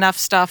bring enough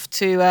stuff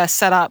to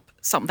set up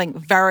something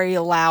very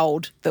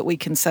loud that we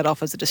can set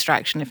off as a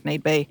distraction if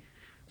need be.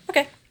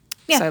 Okay.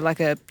 Yeah. So, like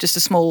just a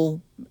small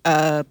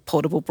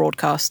portable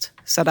broadcast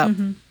setup.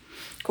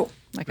 Cool.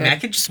 Like I mean, I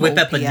could just whip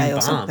small up a new PA or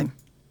bomb. something.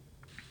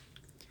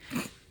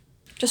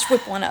 Just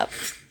whip one up.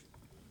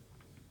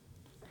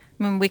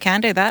 I mean, we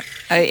can do that.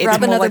 It's Grab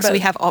more another like so we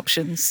boat. have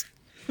options.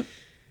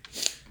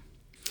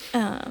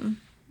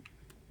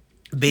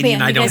 Benny Yeah,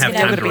 and I you don't guys have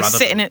get out. time We're to going to be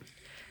rub sitting it.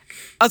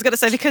 I was going to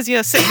say, because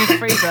you're sitting in the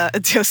freezer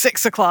until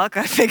 6 o'clock,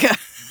 I figure.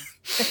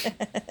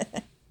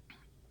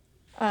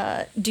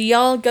 Do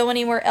y'all go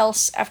anywhere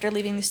else after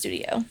leaving the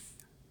studio?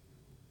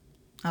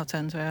 I'll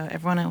turn to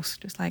everyone else,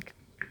 just like,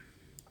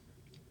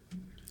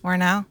 where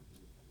now?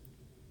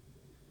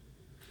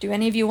 Do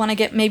any of you want to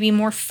get maybe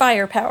more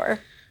firepower?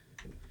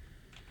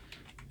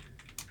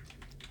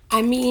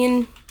 I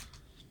mean,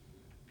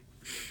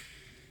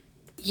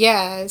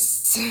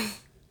 yes.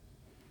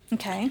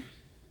 Okay.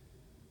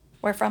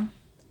 Where from?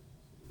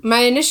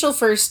 My initial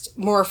first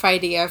morph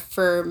idea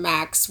for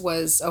Max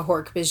was a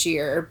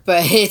Hork-Bajir,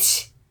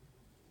 but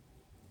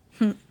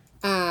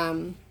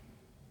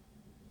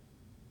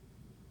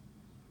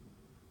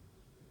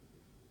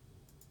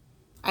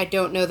I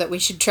don't know that we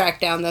should track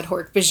down that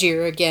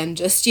Hork-Bajir again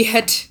just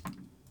yet.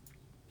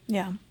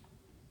 Yeah.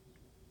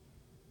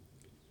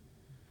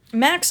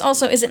 Max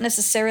also isn't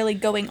necessarily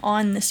going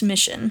on this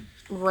mission.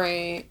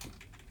 Right.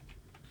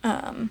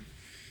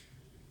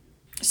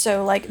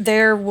 So, like,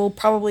 there will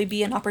probably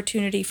be an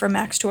opportunity for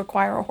Max to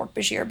acquire a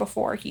Hork-Bajir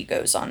before he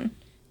goes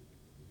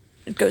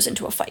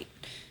into a fight.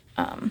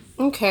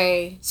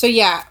 Okay. So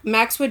yeah,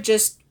 Max would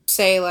just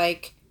say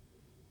like,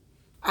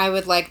 I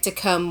would like to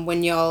come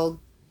when y'all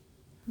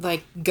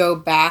like go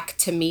back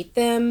to meet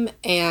them,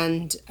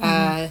 and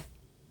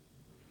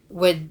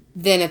would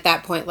then at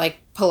that point like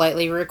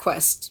politely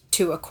request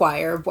to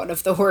acquire one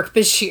of the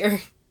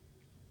Hork-Bajir.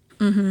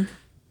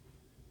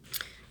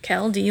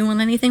 Kel, do you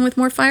want anything with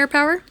more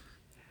firepower?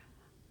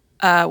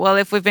 Well,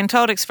 if we've been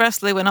told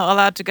expressly we're not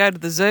allowed to go to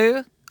the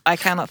zoo, I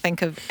cannot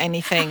think of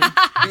anything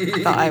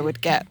that I would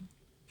get.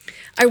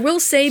 I will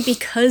say,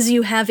 because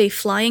you have a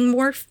flying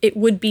morph, it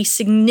would be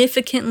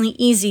significantly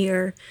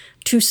easier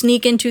to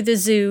sneak into the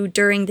zoo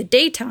during the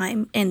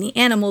daytime and the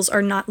animals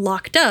are not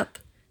locked up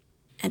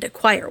and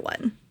acquire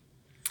one.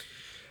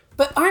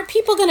 But aren't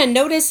people gonna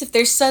notice if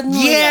there's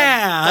suddenly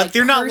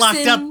they're not locked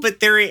person? up, but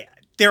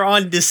they're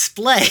on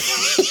display.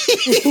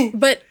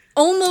 But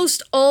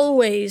almost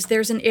always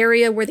there's an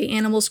area where the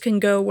animals can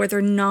go where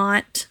they're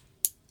not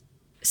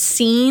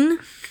seen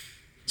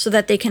so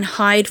that they can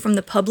hide from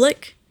the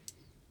public.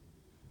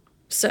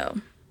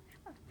 So,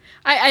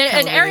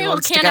 And really Ariel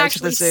wants to can't go to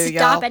actually the zoo,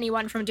 stop y'all.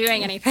 anyone from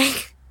doing anything.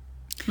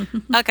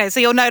 Okay, so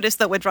you'll notice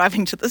that we're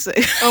driving to the zoo.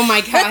 Oh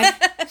my god.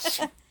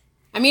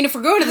 I mean, if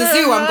we're going to the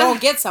zoo, I'm going to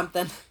get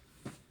something.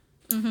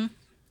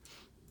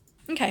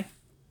 okay.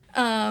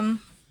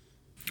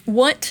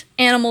 What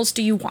animals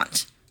do you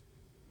want?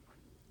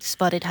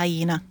 Spotted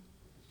hyena.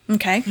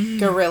 Okay.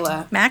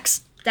 Gorilla.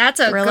 Max? That's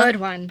a Gorilla?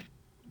 good one.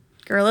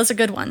 Gorilla's a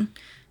good one.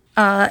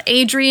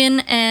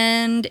 Adrian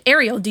and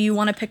Ariel, do you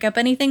want to pick up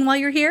anything while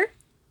you're here?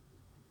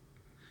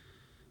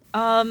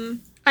 I'm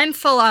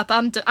full up.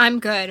 I'm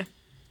good.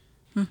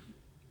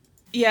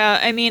 Yeah,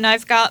 I mean,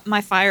 I've got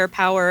my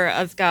firepower.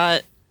 I've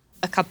got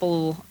a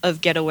couple of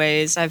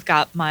getaways. I've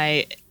got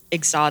my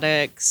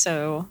exotic,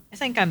 so I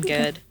think I'm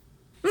good.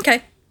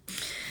 Okay.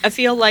 I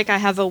feel like I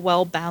have a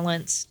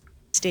well-balanced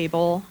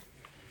stable.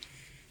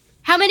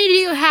 How many do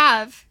you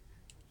have?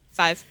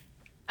 5.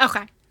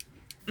 Okay.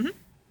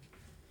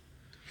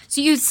 So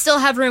you still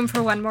have room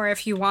for one more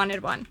if you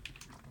wanted one.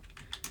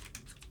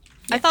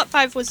 I thought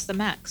 5 was the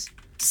max.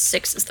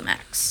 6 is the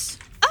max.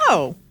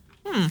 Oh.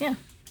 Yeah.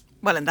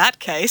 Well, in that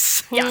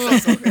case. Yeah.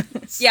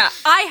 Yeah,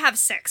 I have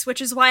 6,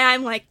 which is why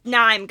I'm like,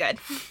 nah, I'm good.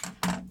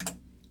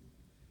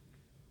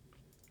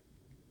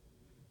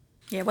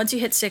 Yeah, once you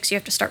hit 6, you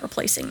have to start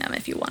replacing them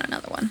if you want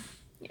another one.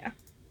 Yeah.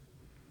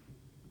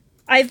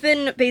 I've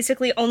been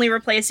basically only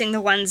replacing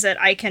the ones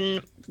that I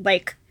can,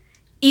 like,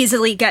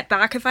 easily get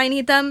back if I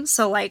need them.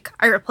 So, like,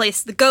 I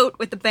replaced the goat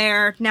with the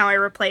bear. Now I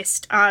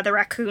replaced the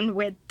raccoon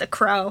with the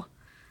crow.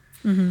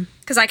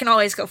 Because I can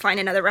always go find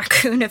another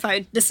raccoon if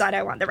I decide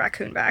I want the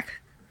raccoon back.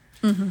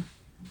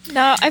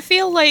 No, I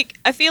feel like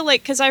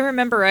because I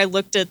remember I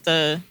looked at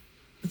the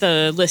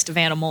list of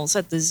animals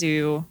at the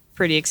zoo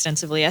pretty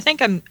extensively. I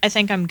think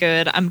I'm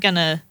good. I'm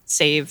gonna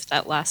save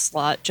that last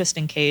slot just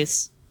in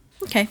case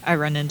Okay. I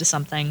run into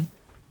something.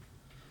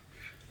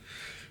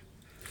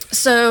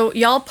 So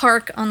y'all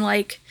park on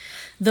like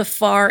the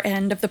far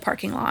end of the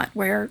parking lot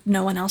where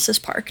no one else is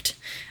parked,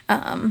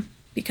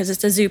 because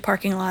it's a zoo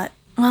parking lot.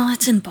 Well,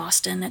 it's in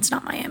Boston. It's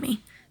not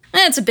Miami.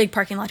 It's a big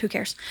parking lot. Who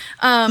cares?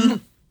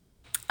 And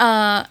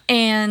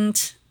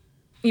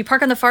you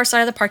park on the far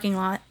side of the parking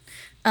lot.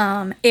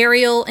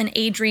 Ariel and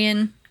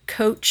Adrian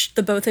coach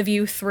the both of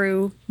you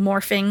through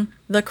morphing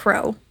the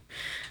crow.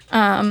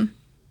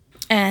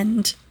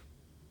 And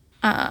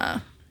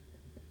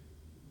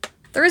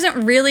there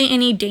isn't really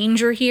any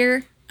danger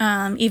here,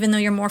 even though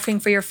you're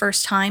morphing for your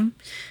first time.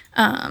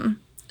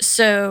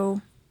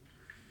 So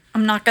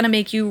I'm not going to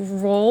make you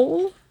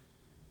roll.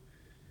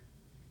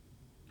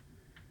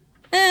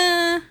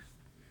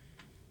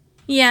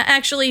 Yeah,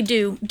 actually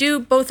do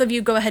both of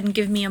you go ahead and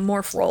give me a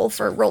morph roll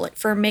for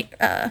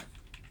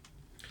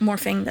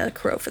morphing the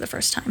crow for the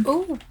first time.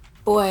 Oh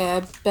boy,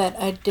 I bet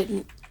I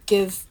didn't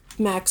give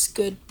Max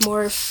good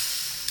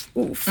morph.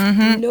 Oof.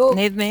 Nope.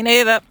 Me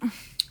neither.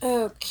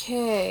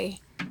 Okay.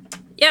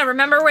 Yeah,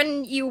 remember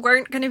when you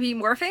weren't going to be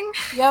morphing?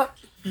 Yep.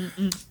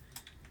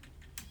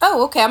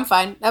 Oh, okay, I'm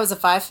fine. That was a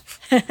 5.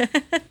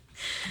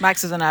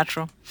 Max is a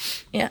natural.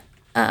 Yeah.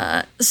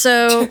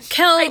 So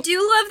Kel, I do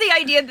love the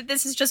idea that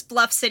this is just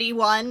Bluff City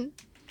 1.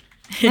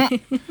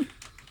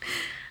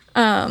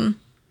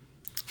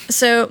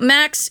 So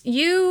Max,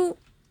 you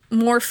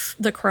morph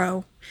the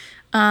crow,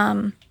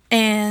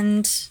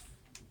 and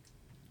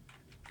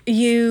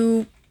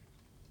you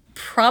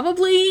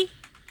probably,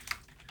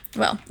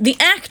 well, the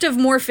act of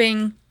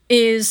morphing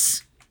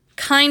is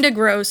kind of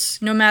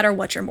gross no matter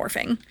what you're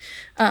morphing,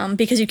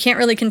 because you can't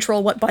really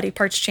control what body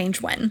parts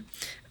change when.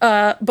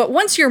 But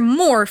once you're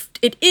morphed,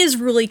 it is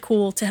really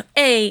cool to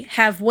A,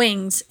 have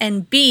wings,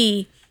 and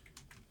B,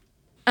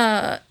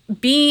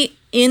 be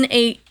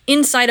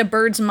inside a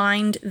bird's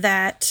mind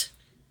that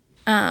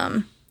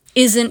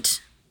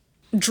isn't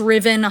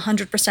driven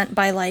 100%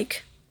 by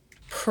like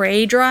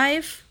prey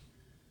drive,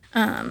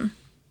 and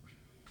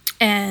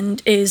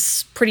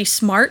is pretty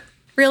smart,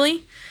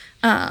 really.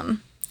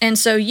 And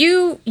so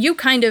you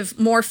kind of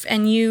morph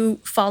and you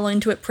fall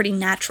into it pretty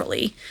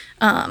naturally,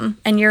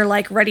 and you're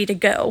like ready to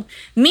go.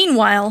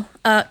 Meanwhile,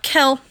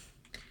 Kel,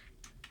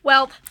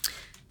 Well,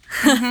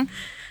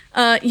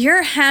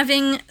 you're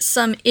having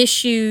some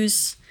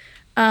issues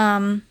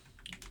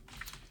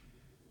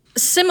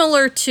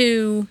similar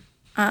to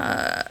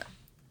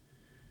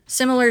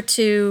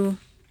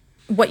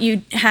what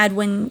you had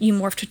when you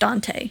morphed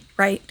Dante,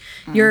 right?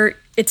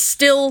 It's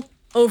still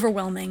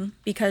overwhelming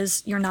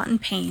because you're not in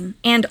pain,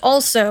 and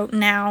also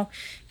now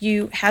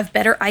you have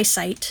better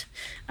eyesight.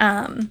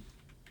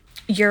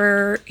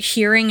 Your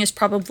hearing is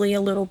probably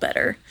a little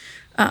better,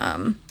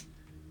 and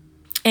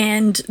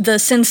the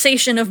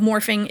sensation of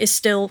morphing is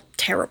still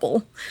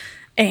terrible,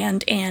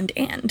 and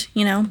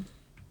you know.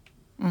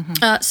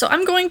 So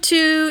I'm going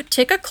to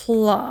take a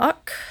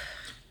clock.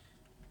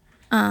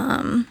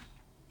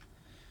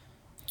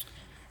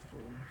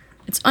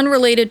 It's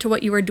unrelated to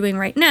what you are doing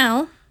right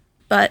now,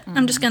 but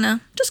I'm just gonna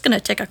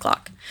take a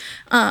clock.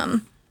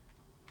 But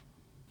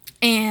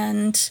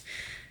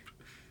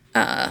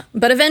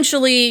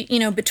eventually, you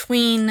know,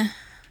 between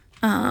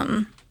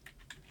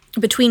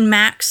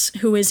Max,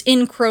 who is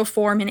in crow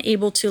form and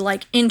able to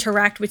like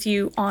interact with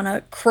you on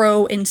a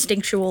crow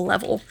instinctual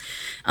level,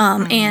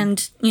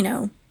 and you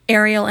know,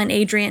 Ariel and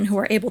Adrian, who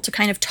are able to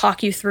kind of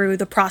talk you through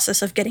the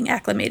process of getting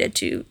acclimated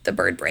to the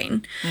bird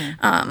brain.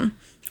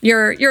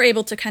 You're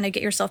able to kind of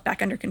get yourself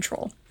back under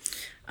control.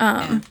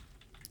 I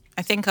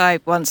think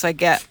once I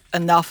get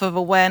enough of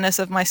awareness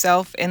of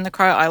myself in the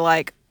crow, I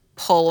like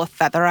pull a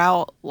feather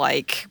out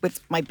like with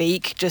my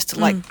beak just to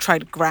like try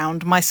to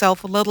ground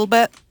myself a little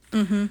bit.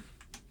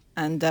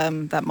 And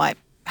that might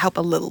help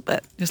a little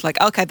bit. Just like,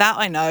 okay, that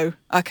I know.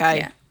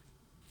 Okay.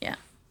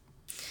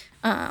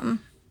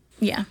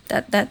 Yeah,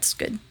 that's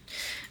good.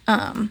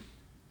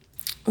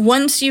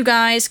 Once you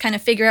guys kind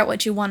of figure out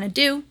what you want to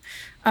do,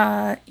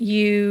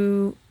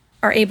 you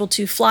are able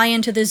to fly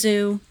into the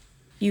zoo.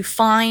 You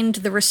find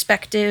the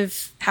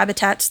respective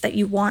habitats that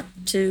you want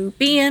to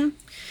be in.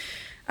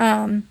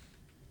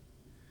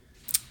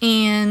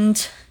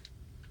 And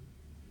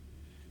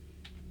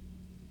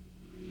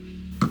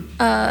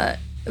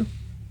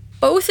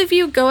both of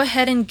you go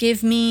ahead and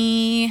give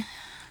me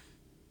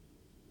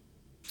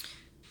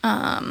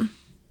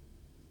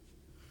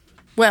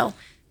well,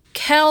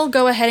 Kel,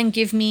 go ahead and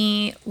give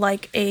me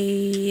like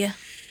a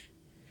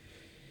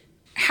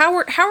how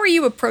are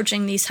you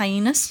approaching these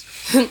hyenas?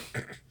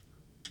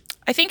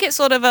 I think it's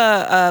sort of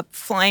a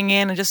flying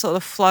in and just sort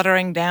of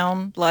fluttering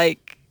down,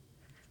 like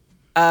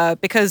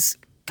because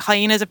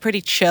hyenas are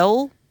pretty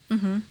chill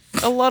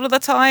a lot of the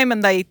time,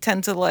 and they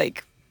tend to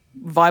like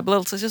vibe a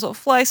little to just sort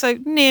of fly. So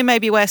near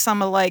maybe where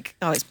some are like,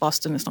 oh, it's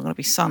Boston, it's not going to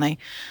be sunny.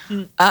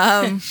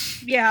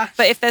 yeah.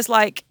 But if there's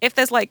like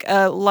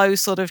a low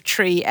sort of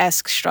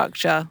tree-esque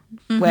structure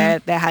where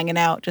they're hanging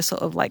out, just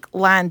sort of like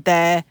land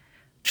there,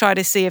 try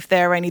to see if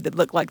there are any that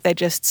look like they're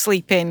just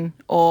sleeping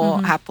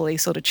or happily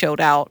sort of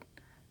chilled out,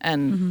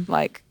 and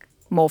like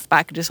morph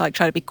back and just like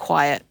try to be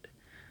quiet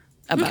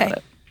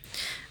about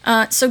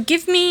it. So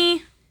give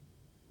me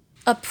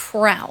a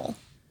prowl.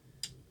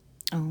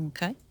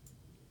 Okay.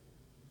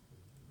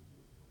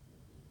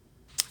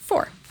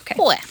 4. Okay.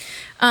 4.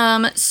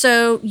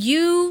 So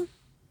you're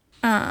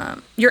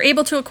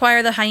able to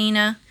acquire the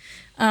hyena.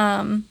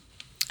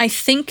 I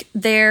think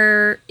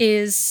there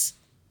is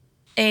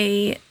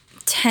a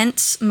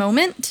tense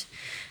moment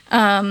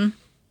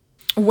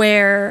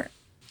where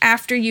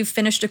after you've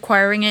finished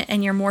acquiring it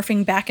and you're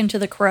morphing back into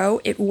the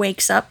crow, it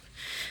wakes up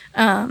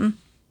and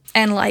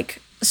like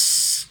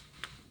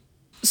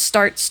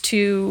starts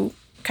to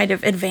kind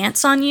of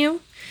advance on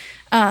you.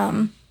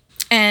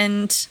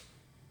 And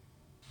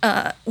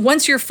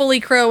once you're fully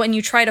crow and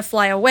you try to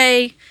fly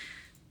away,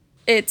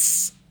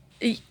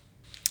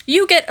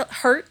 you get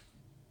hurt,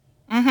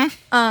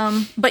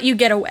 but you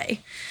get away.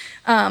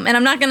 And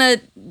I'm not going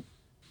to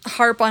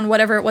harp on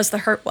whatever it was the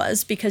hurt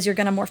was, because you're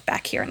going to morph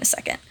back here in a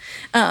second.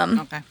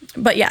 Okay.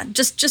 But yeah,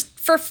 just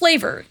for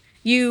flavor,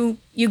 you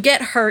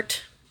get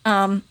hurt.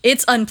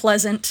 It's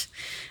unpleasant.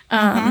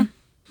 Kind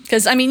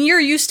Because I mean, you're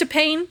used to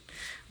pain,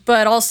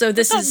 but also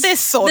this is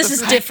different.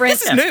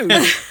 This is new.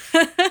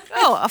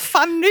 Oh, a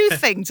fun new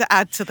thing to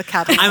add to the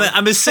catalog.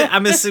 I'm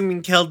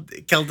assuming Kel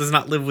does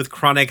not live with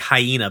chronic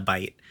hyena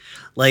bite.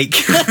 Like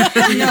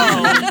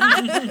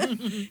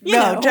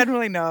No,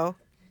 generally no.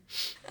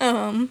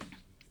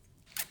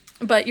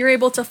 But you're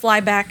able to fly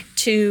back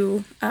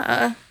to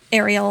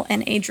Ariel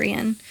and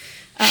Adrian.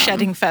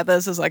 Shedding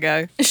feathers as I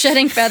go.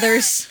 Shedding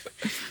feathers,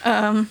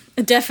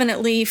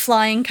 definitely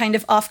flying kind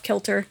of off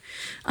kilter,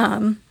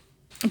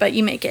 but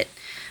you make it.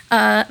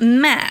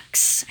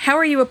 Max, how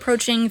are you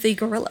approaching the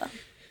gorilla?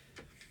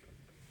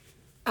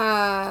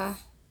 I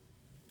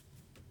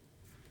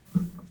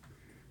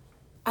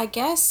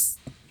guess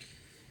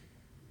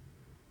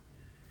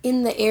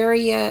in the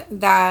area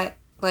that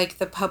like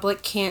the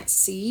public can't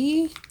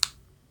see.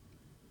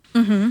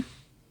 Mm-hmm.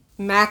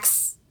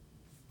 Max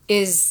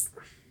is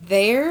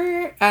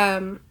there.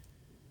 Are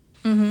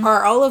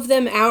all of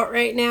them out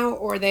right now,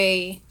 or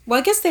they? Well,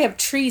 I guess they have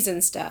trees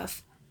and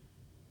stuff.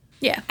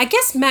 Yeah. I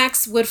guess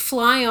Max would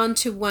fly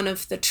onto one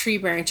of the tree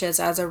branches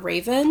as a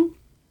raven.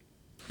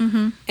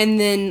 Mm-hmm. And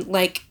then,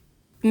 like,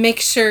 make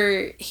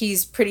sure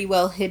he's pretty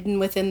well hidden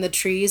within the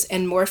trees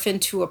and morph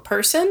into a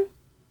person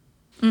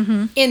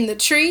in the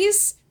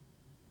trees.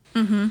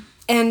 Mm-hmm.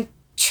 And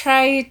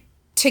try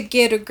to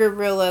get a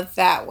gorilla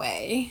that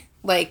way.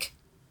 Like,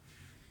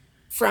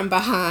 from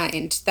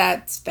behind.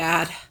 That's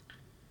bad.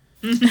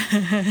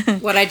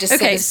 What I just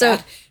said is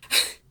bad.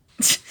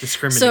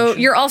 discrimination. So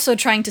you're also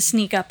trying to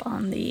sneak up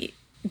on the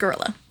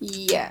gorilla.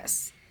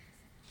 Yes.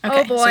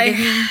 Okay, Oh, boy. So give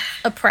me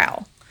a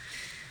prowl.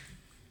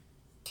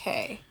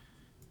 Okay.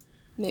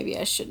 Maybe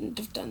I shouldn't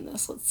have done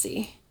this. Let's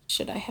see.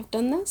 Should I have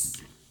done this?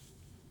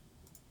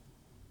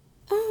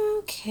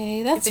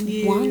 Okay, that's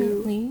one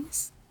at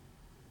least.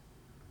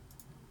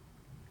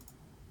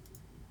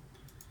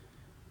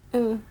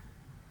 Okay.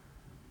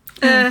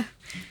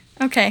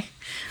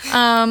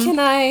 Can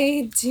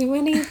I do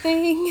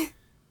anything?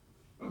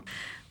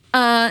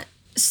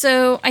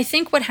 So I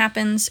think what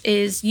happens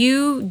is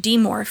you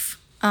demorph,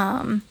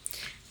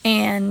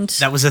 and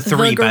that was a 3, by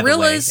the way,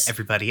 gorillas-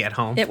 everybody at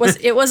home. It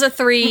was a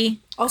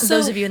 3. Also,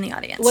 those of you in the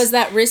audience. Was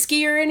that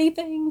risky or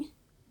anything?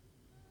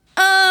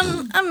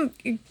 I'm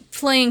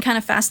playing kind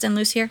of fast and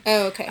loose here.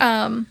 Oh, okay.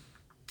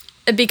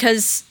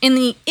 Because in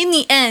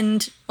the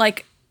end,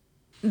 like,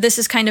 this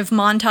is kind of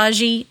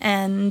montagey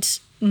and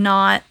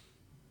not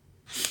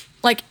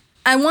like,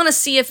 I want to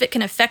see if it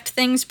can affect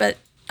things, but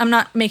I'm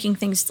not making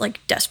things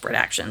like desperate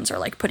actions or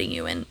like putting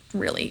you in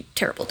really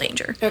terrible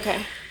danger.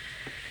 Okay.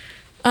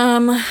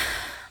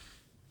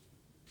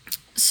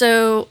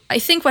 So I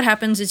think what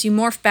happens is you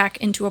morph back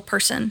into a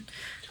person,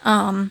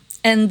 and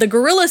the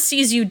gorilla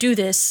sees you do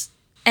this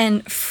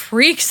and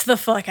freaks the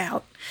fuck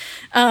out,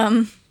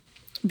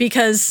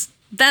 because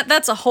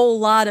that's a whole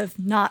lot of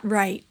not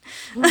right.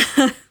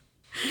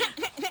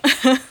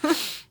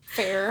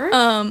 Fair.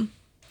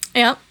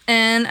 Yeah,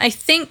 and I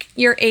think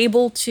you're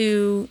able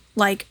to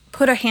like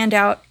put a hand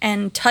out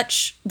and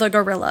touch the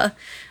gorilla,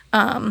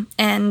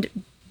 and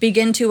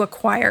begin to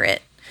acquire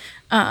it.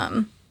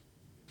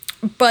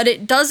 But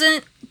it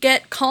doesn't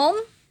get calm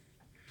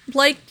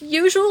like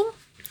usual.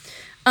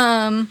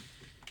 And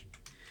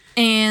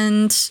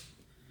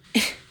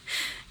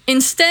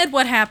instead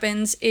what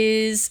happens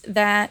is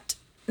that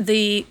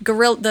the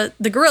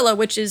gorilla,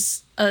 which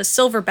is a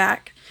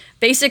silverback,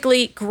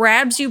 basically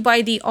grabs you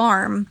by the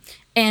arm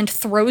and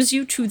throws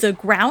you to the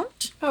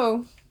ground.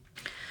 Oh.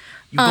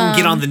 You won't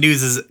get on the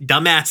news as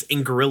dumbass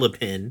and gorilla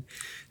pin.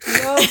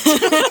 No,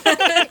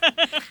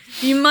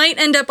 You might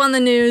end up on the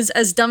news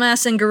as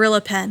dumbass and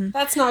gorilla pen.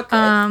 that's not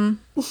good.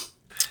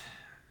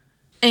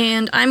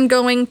 And I'm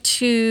going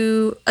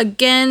to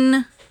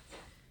again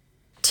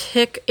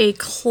tick a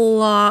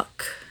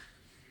clock.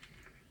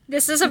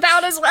 This is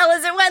about as well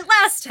as it went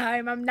last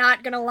time, I'm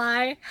not gonna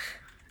lie.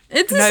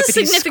 This is Nobody's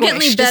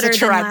significantly squished as a better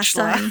than last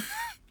tarantula.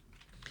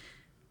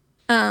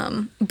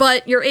 time.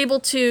 But you're able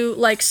to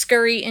like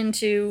scurry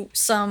into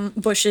some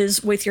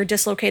bushes with your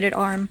dislocated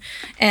arm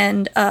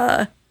and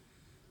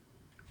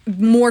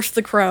morph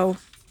the crow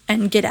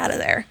and get out of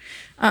there.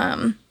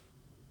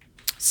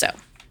 So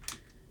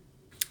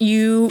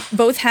you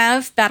both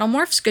have battle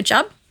morphs. Good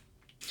job.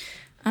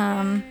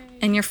 And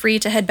you're free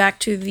to head back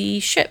to the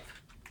ship.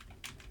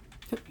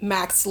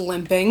 Max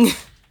limping.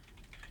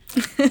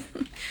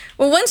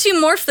 Well, once you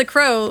morph the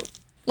crow,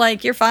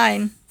 like, you're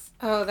fine.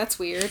 Oh, that's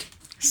weird.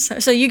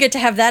 So you get to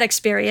have that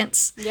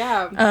experience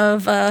Yeah.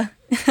 of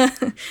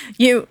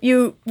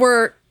you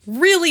were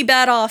really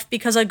bad off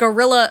because a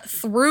gorilla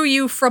threw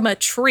you from a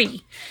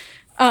tree.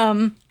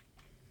 But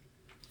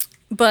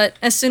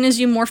as soon as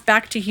you morph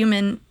back to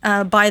human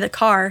by the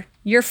car,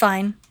 you're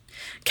fine.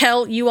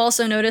 Kel, you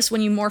also notice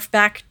when you morph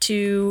back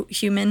to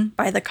human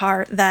by the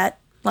car that,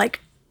 like,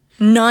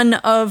 none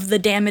of the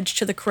damage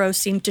to the crow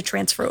seemed to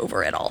transfer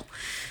over at all.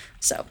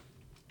 So.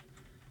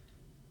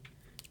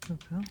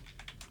 Okay.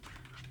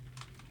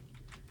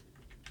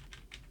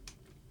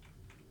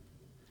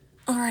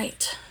 All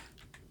right.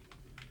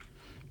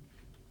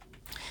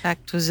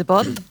 Back to the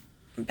boat.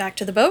 Back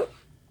to the boat.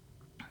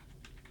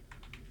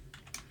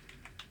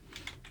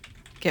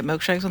 get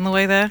milkshakes on the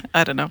way there.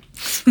 I don't know.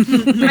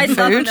 I love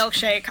a Food?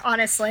 milkshake,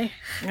 honestly.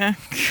 Yeah.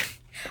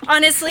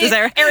 Honestly, Is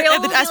there, Ariel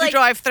and will then be as we like,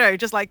 drive through,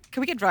 just like,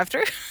 can we get drive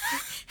through?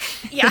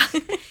 yeah.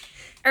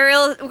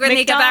 Ariel, when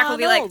they get back, will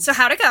be like, McDonald's. so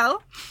how'd it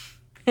go?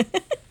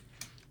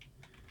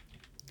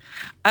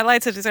 I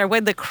like to say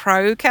when the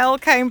crow Kel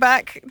came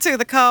back to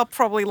the car,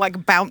 probably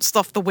like bounced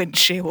off the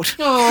windshield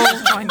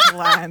Oh, trying to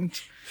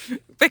land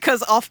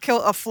because off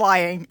kilter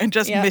flying and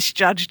just Yep.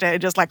 misjudged it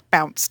and just like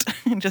bounced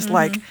and just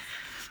like.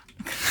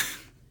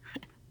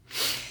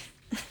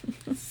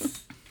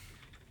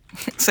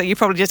 So you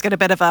probably just get a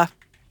bit of a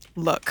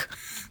look.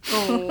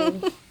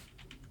 oh.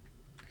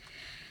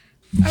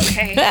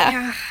 Okay.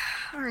 Yeah.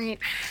 All right.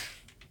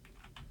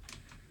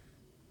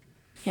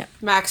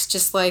 Max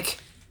just like,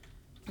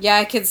 yeah,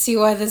 I can see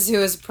why the zoo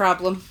is a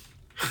problem.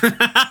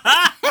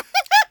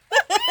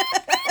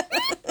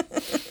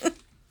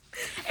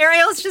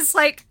 Ariel's just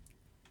like,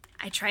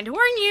 I tried to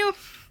warn you.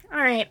 All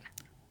right.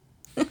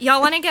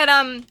 Y'all want to get,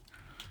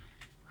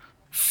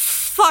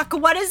 fuck,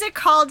 what is it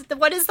called?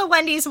 What is the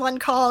Wendy's one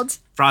called?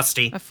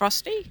 Frosty. A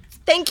frosty?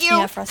 Thank you.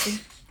 Yeah, Frosty.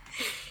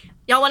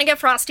 Y'all want to get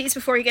Frosties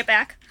before you get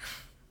back?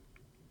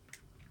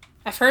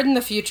 I've heard in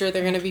the future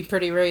they're going to be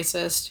pretty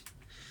racist.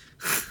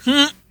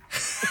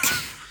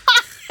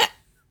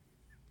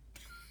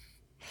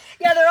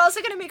 Yeah, they're also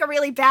going to make a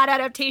really bad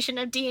adaptation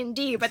of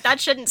D&D, but that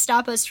shouldn't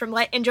stop us from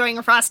enjoying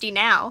a Frosty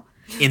now.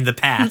 In the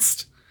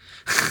past.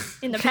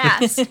 In the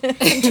past.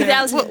 In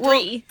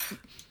 2003.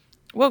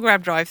 We'll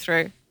grab drive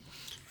through.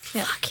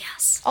 Fuck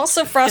yes.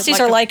 Also, Frosties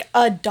like are a- like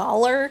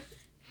 $1,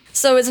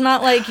 so it's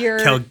not like you're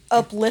Kel-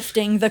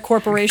 uplifting the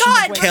corporation.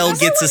 God, of Kel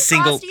Wendy's. remember gets a when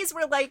single- Frosties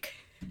were like,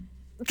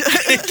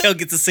 Kel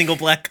gets a single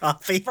black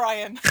coffee.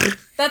 Brian.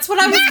 That's what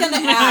I was going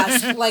to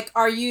ask. Like,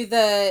 are you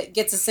the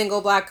gets a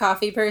single black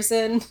coffee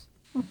person?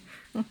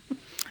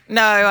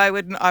 No, I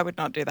would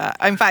not do that.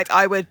 In fact,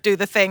 I would do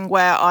the thing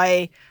where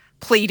I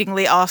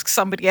pleadingly ask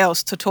somebody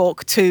else to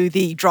talk to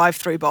the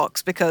drive-through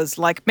box because,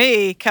 like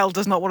me, Kel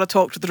does not want to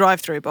talk to the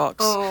drive-through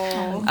box.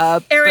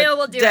 Oh. Ariel But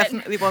will do it.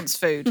 definitely wants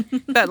food,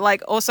 but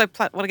like also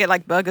want to get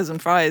like burgers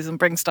and fries and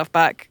bring stuff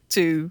back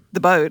to the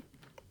boat.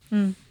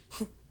 I'm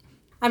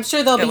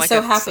sure they'll Yeah, be like so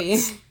a- happy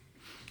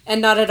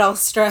and not at all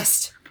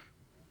stressed.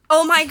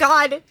 oh my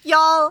god,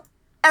 y'all.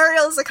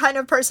 Ariel's the kind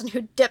of person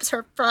who dips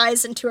her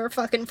fries into her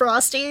fucking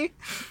Frosty.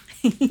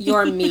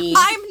 You're me.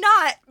 I'm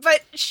not,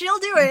 but she'll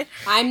do it.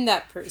 I'm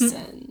that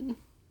person.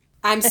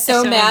 I'm so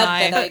So am mad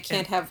I. that I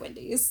can't have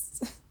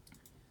Wendy's.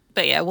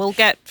 But yeah, we'll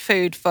get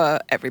food for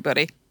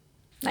everybody.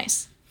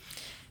 Nice.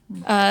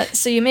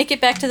 So you make it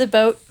back to the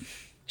boat.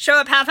 Show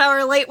up half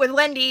hour late with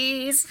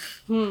Wendy's.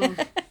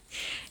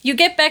 You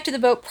get back to the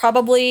boat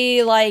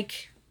probably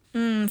like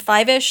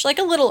 5-ish, like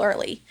a little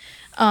early.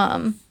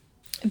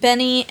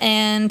 Benny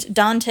and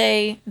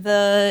Dante,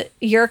 the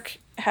Yerk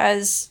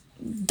has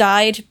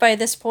died by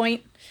this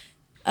point.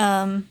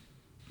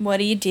 What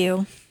do you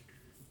do?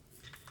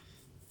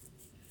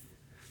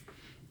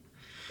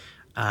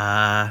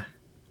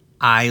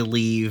 I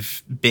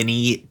leave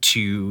Benny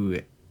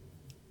to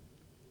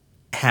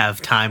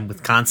have time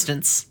with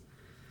Constance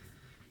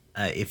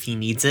if he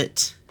needs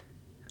it.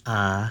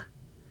 If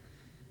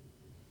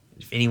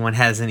anyone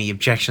has any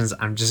objections,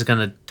 I'm just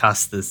gonna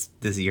toss this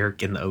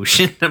yerk in the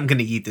ocean. I'm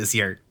gonna eat this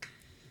yerk.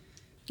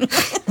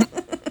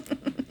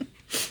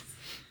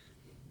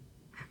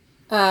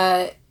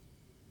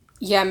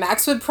 Yeah,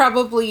 Max would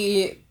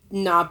probably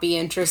not be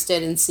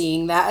interested in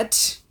seeing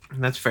that.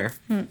 That's fair.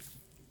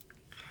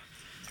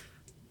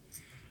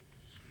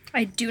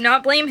 I do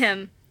not blame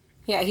him.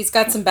 Yeah, he's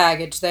got some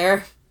baggage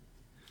there.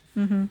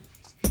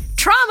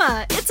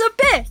 Trauma! It's a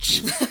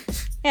bitch!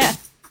 Yeah.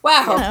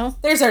 Wow, You know.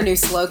 there's our new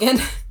slogan.